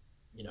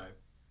 you know,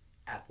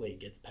 athlete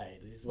gets paid.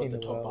 This is what In the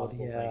the top world,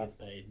 basketball player yeah. gets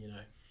paid, you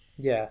know.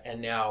 yeah,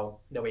 And now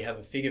that we have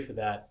a figure for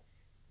that,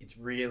 it's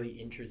really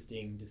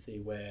interesting to see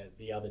where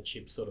the other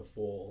chips sort of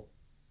fall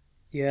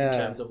yeah, in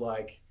terms of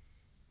like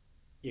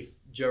if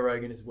Joe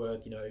Rogan is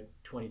worth, you know,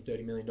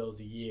 $20-30 million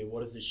a year,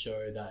 what is a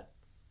show that,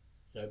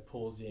 you know,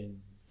 pulls in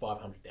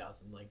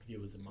 500,000 like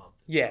viewers a month?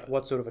 yeah.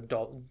 What sort of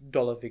a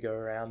dollar figure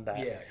around that?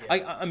 Yeah,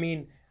 I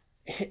mean,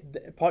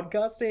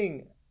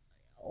 podcasting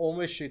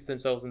almost shoots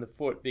themselves in the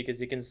foot because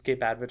you can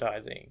skip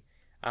advertising.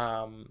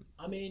 I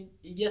mean,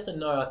 yes and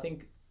no. I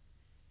think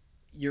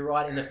you're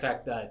right in the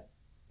fact that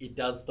it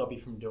does stop you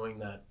from doing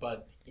that,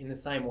 but in the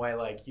same way,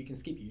 like you can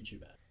skip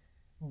YouTube ads.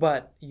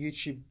 But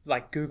YouTube,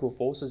 like Google,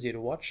 forces you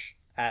to watch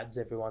ads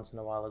every once in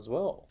a while as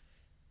well.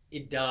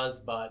 It does,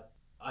 but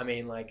I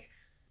mean, like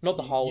Not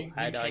the whole you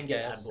ad, I can get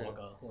guess. ad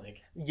blocker.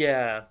 Like,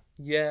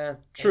 Yeah,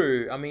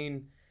 true. I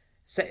mean,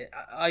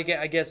 I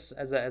guess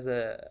as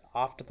a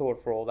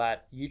afterthought for all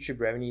that, YouTube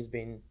revenue's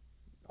been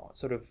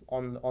sort of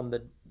on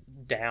the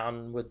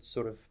downward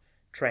sort of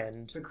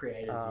trend for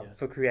creators, yeah.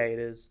 for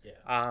creators.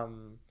 Yeah.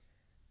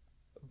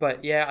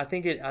 But yeah, I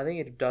think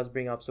it does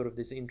bring up sort of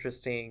this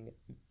interesting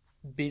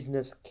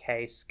business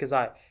case because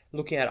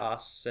looking at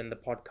us and the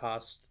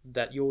podcast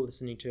that you're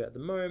listening to at the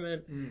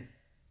moment,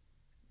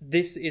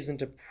 this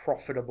isn't a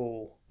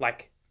profitable,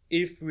 like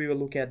if we were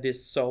looking at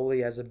this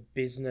solely as a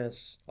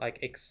business like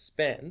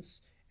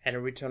expense and a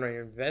return on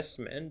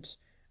investment,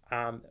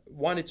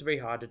 one, it's very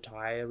hard to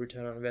tie a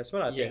return on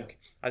investment. I think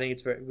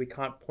it's we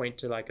can't point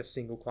to like a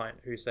single client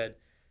who said,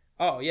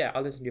 oh yeah,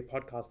 I listen to your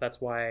podcast, that's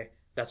why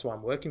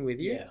I'm working with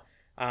you. Yeah.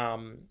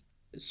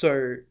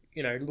 So,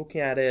 you know, look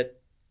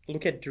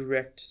at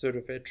direct sort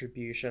of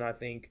attribution, I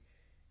think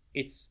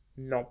it's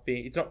not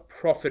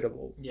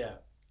profitable. Yeah.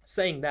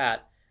 Saying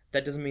that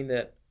doesn't mean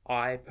that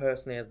I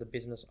personally, as the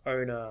business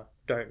owner,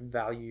 don't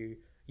value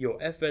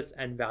your efforts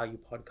and value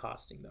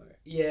podcasting though.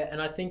 Yeah,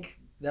 and I think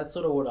that's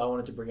sort of what I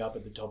wanted to bring up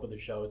at the top of the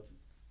show. It's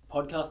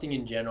podcasting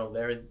in general.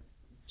 There is,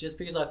 just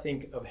because I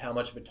think of how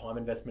much of a time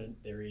investment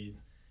there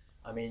is.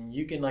 I mean,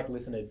 you can like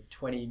listen to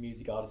 20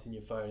 music artists in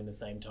your phone in the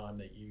same time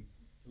that you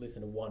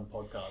listen to one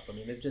podcast. I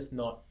mean, there's just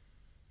not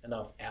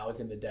enough hours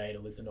in the day to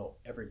listen to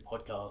every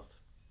podcast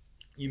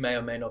you may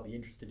or may not be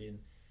interested in.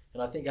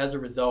 And I think as a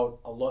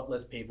result, a lot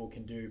less people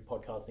can do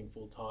podcasting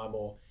full time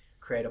or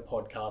create a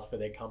podcast for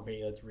their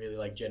company that's really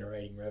like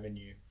generating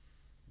revenue.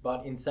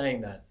 But in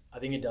saying that, I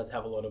think it does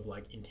have a lot of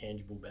like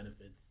intangible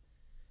benefits.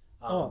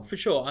 For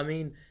sure. I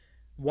mean,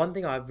 one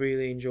thing I've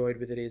really enjoyed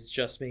with it is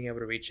just being able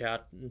to reach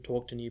out and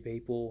talk to new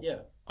people,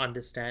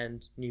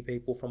 understand new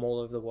people from all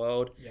over the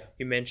world. Yeah.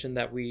 You mentioned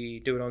that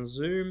we do it on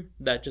Zoom.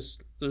 That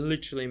just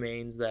literally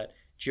means that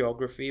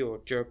geography or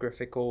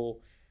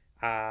geographical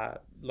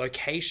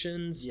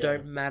locations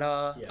don't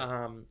matter,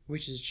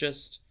 which is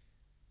just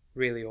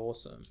really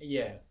awesome.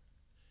 Yeah.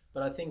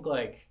 But I think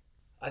like,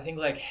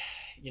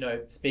 you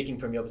know, speaking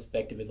from your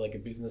perspective as like a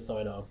business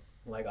owner,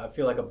 like I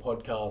feel like a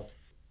podcast,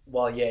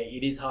 while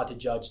it is hard to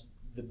judge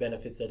the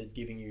benefits that it's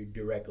giving you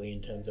directly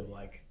in terms of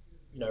like,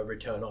 you know,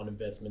 return on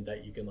investment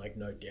that you can like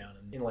note down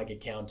in like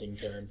accounting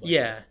terms. Like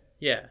this.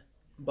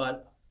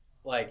 But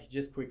like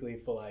just quickly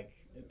for like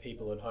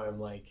people at home,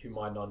 like who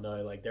might not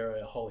know, like there are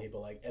a whole heap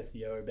of like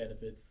SEO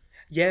benefits.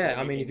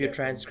 I mean, if you're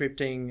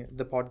transcripting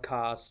the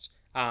podcast,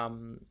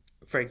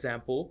 for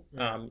example,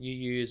 you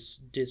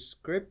use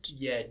Descript.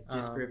 Yeah,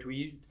 Descript. We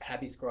used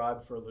Happy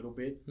Scribe for a little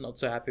bit. Not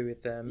so happy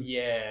with them.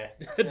 Yeah.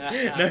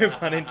 No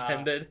pun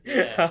intended.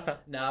 Yeah.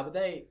 Nah,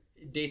 but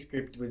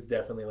Descript was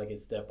definitely like a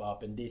step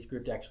up, and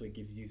Descript actually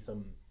gives you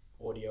some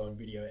audio and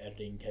video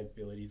editing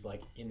capabilities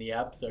like in the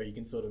app, so you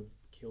can sort of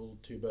kill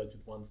two birds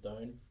with one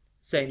stone.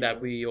 Saying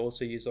that, we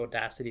also use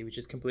Audacity, which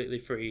is completely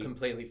free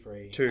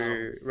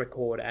to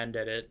record and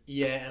edit.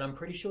 Yeah, and I'm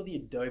pretty sure the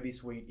Adobe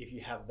Suite, if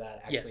you have that,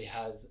 actually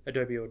has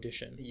Adobe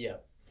Audition. Yeah,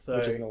 so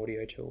which is an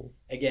audio tool.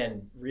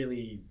 Again,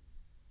 really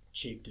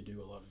cheap to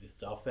do a lot of this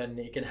stuff, and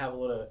it can have a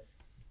lot of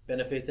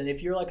benefits. And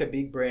if you're like a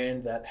big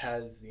brand that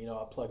has, you know,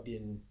 a plugged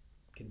in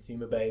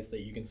consumer base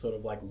that you can sort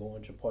of like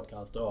launch a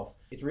podcast off,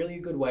 it's really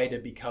a good way to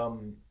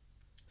become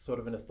sort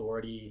of an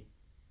authority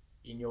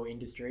in your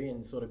industry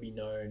and sort of be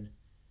known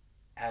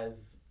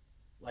as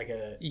like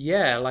as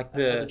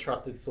a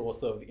trusted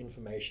source of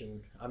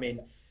information. I mean,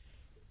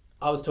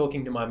 I was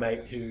talking to my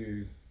mate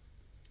who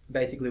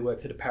basically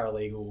works at a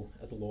paralegal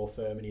as a law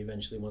firm, and he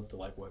eventually wants to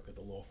like work at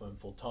the law firm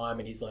full time,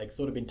 and he's like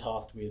sort of been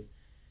tasked with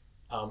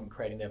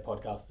creating their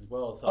podcast as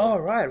well. So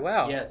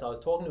wow. Yeah, so I was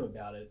talking to him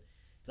about it,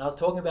 and I was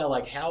talking about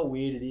like how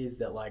weird it is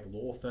that like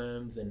law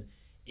firms and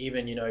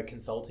even, you know,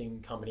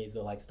 consulting companies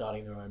are like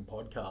starting their own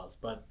podcasts.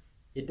 But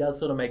it does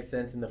sort of make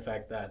sense in the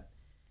fact that,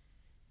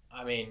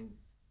 I mean,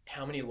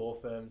 how many law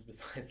firms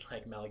besides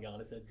like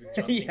Malagana said with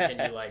Johnson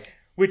can you like...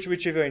 Which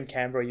if you're in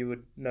Canberra, you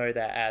would know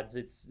their ads.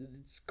 It's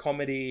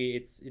comedy.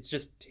 It's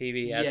just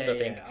TV ads. I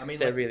think I mean,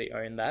 they like, really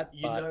own that.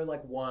 You know,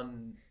 like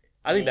one.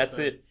 I think that's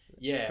firm. it.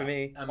 Yeah, for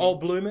me. I mean,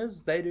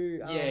 Bloomers, they do.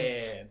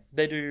 Yeah.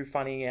 They do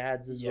funny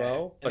ads as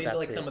well. And these are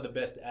like some of the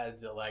best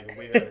ads that like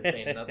we've ever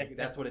seen. And I think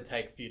that's what it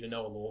takes for you to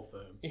know a law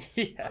firm.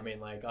 Yeah. I mean,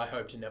 like, I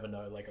hope to never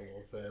know like a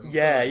law firm.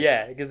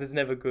 Yeah, because it's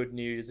never good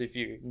news if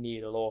you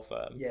need a law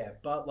firm. Yeah,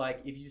 but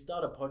like if you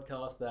start a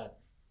podcast that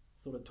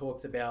sort of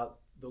talks about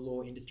the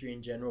law industry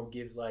in general,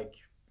 gives like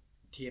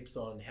tips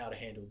on how to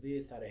handle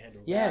this, how to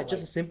handle that. Yeah,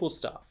 just the simple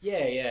stuff.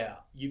 Yeah.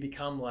 You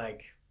become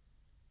like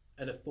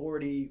an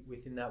authority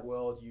within that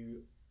world.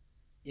 You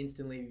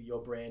instantly,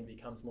 your brand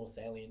becomes more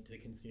salient to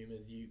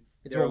consumers.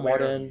 It's more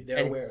modern.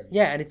 They're aware of you.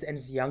 Yeah, and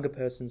it's a younger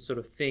person's sort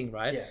of thing,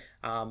 right? Yeah.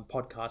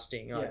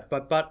 Podcasting. Yeah.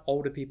 But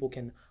older people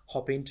can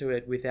hop into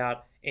it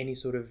without any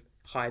sort of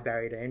high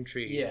barrier to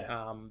entry.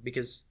 Yeah.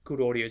 Because good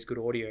audio is good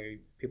audio.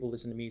 People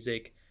listen to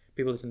music.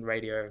 People listen to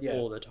radio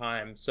all the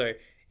time. So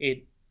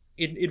it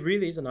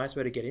really is a nice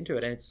way to get into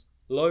it, and it's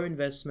low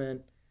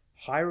investment,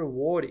 high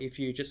reward if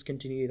you just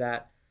continue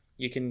that.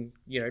 You can,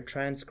 you know,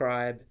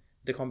 transcribe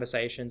the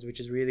conversations, which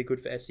is really good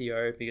for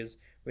SEO, because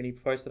when you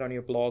post it on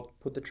your blog,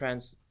 put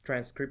the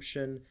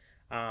transcription.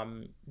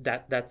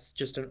 That's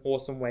just an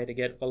awesome way to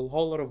get a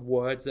whole lot of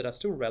words that are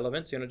still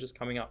relevant. So you're not just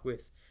coming up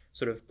with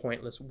sort of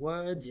pointless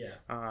words.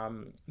 Yeah.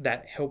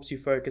 That helps you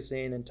focus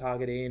in and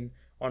target in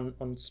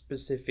on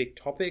specific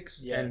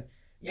topics. Yeah. And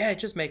yeah, it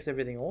just makes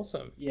everything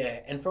awesome.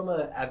 Yeah, and from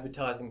an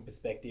advertising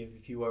perspective,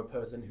 if you were a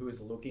person who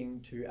is looking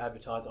to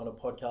advertise on a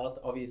podcast,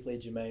 obviously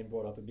Jermaine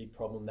brought up a big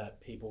problem that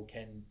people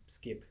can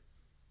skip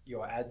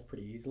your ads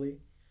pretty easily.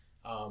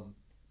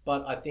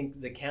 But I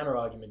think the counter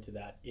argument to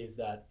that is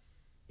that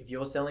if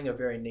you're selling a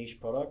very niche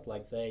product,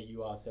 like say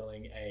you are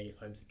selling a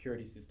home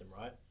security system,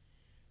 right?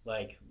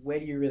 Like, where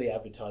do you really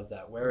advertise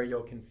that? Where are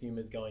your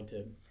consumers going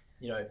to,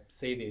 you know,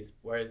 see this?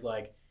 Whereas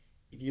like,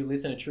 if you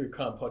listen to True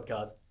Crime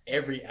Podcast,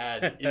 every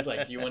ad is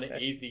like, do you want an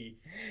easy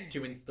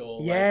to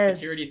install like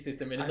security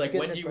system? And it's like,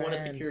 when do you want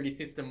a security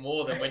system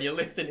more than when you're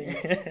listening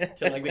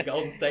to like the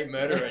Golden State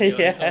Murderer and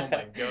you're like, oh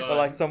my God. Or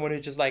like someone who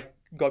just like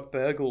got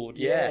burgled.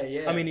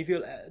 Yeah. I mean, if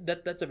you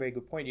that's a very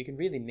good point. You can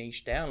really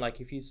niche down. Like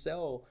if you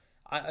sell,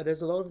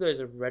 there's a lot of those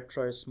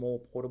retro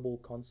small portable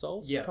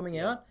consoles coming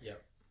out. Yeah.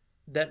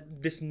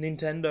 That this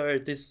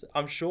Nintendo,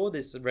 I'm sure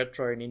this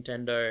retro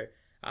Nintendo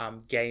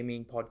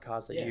gaming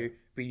podcast that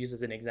we use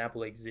as an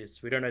example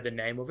exists. We don't know the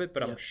name of it,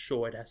 but I'm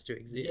sure it has to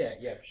exist.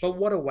 Yeah, for sure. But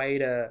what a way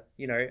to,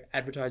 you know,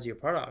 advertise your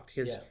product,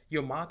 because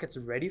your market's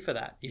ready for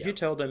that. If you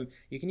tell them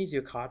you can use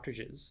your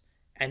cartridges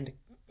and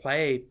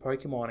play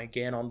Pokemon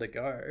again on the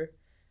go,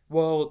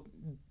 well,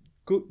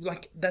 good,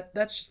 like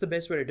that's just the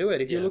best way to do it.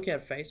 If you're looking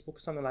at Facebook or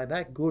something like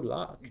that, good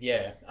luck.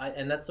 Yeah,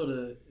 and that's sort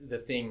of the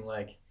thing.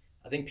 Like,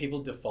 I think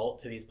people default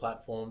to these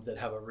platforms that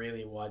have a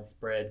really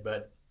widespread,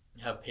 but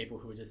have people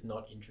who are just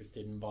not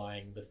interested in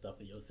buying the stuff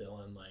that you're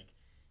selling, like,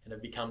 and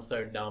have become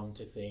so numb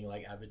to seeing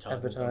like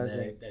advertisements on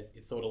there.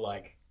 It's sort of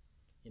like,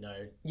 you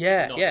know,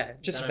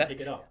 just don't pick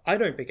it up. I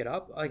don't pick it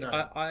up. Like,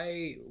 No.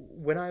 I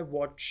when I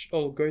watch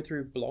or go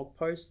through blog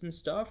posts and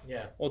stuff,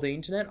 or the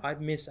internet, I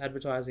miss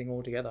advertising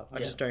altogether. I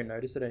just don't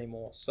notice it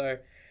anymore. So,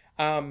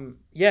 I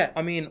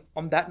mean,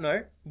 on that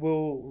note,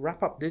 we'll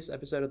wrap up this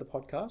episode of the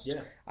podcast.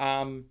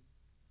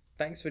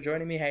 Thanks for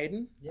joining me,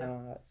 Hayden.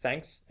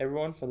 Thanks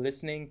everyone for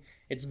listening.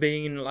 It's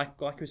been like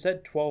we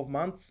said, 12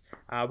 months.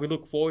 We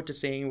look forward to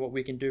seeing what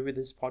we can do with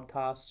this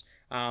podcast,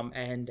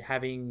 and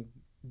having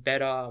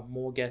better,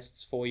 more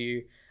guests for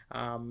you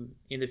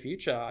in the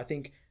future. I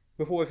think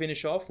before we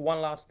finish off,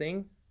 one last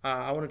thing.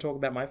 I want to talk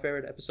about my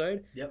favorite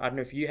episode. I don't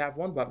know if you have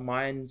one, but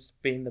mine's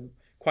been the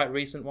quite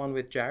recent one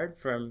with Jared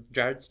from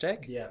Jared's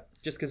Tech.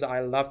 Just because I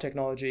love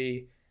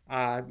technology.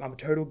 I'm a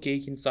total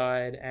geek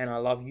inside, and I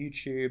love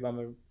YouTube. I'm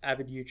an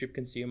avid YouTube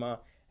consumer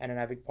and an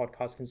avid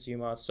podcast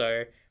consumer.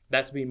 So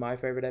that's been my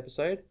favorite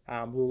episode.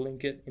 We'll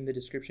link it in the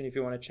description if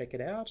you want to check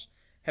it out.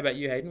 How about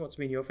you, Hayden? What's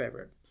been your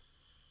favorite?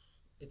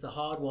 It's a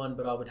hard one,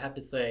 but I would have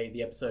to say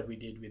the episode we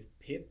did with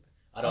Pip.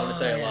 I don't want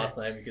to say her last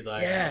name because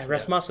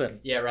Rasmussen.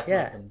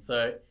 Rasmussen.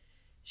 So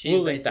she's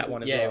we'll link that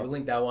one as well. We'll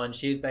link that one.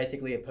 She's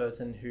basically a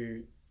person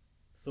who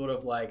sort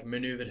of like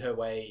maneuvered her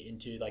way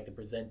into like the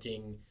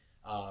presenting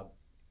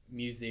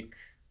music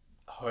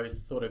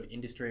host sort of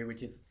industry,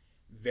 which is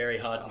very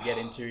hard to get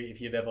into if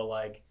you've ever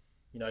like,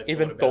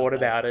 Even thought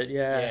about it,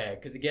 yeah. Yeah,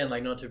 because again,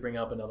 like not to bring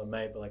up another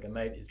mate, but like a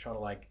mate is trying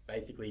to like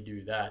basically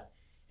do that.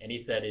 And he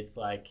said it's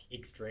like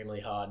extremely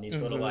hard, and he's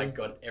sort of like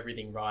got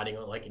everything riding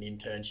on like an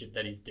internship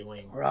that he's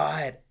doing.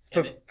 Right.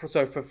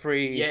 For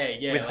free.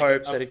 Yeah. With like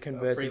hopes that it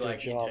converts free, into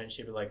like, a job.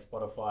 internship with like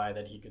Spotify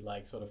that he could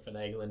like sort of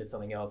finagle into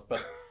something else.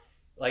 But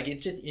like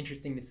it's just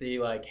interesting to see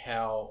like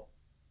how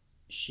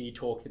she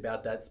talks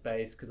about that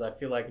space, because I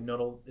feel like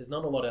there's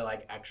not a lot of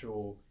like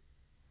actual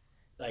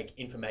like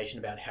information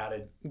about how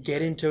to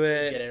get into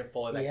it, get in and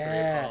follow that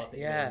career path.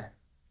 Yeah.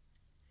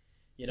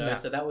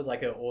 So that was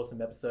like an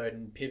awesome episode,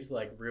 and Pip's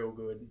like was real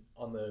good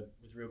on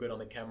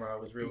the camera,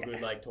 was real good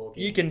like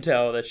talking. You can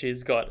tell that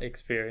she's got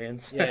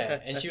experience.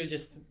 Yeah, and she was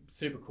just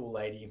super cool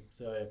lady.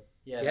 So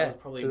that was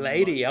probably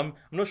lady. I'm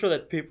not sure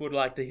that people would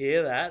like to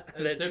hear that.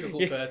 Super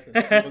cool person.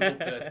 Super cool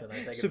person.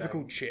 I take super it back.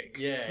 cool chick.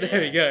 Yeah.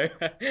 There we go.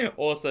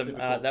 Awesome. Super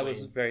cool that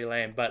was queen. very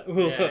lame, but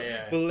we'll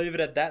Yeah. leave it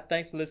at that.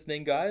 Thanks for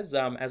listening, guys.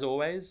 As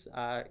always,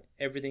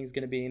 everything's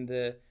going to be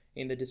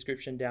in the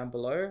description down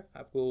below.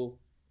 We'll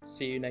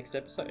see you next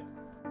episode.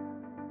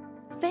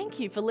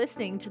 Thank you for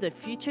listening to the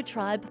Future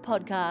Tribe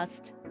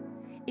podcast.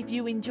 If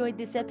you enjoyed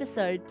this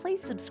episode,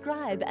 please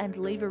subscribe and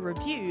leave a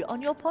review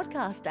on your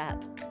podcast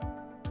app.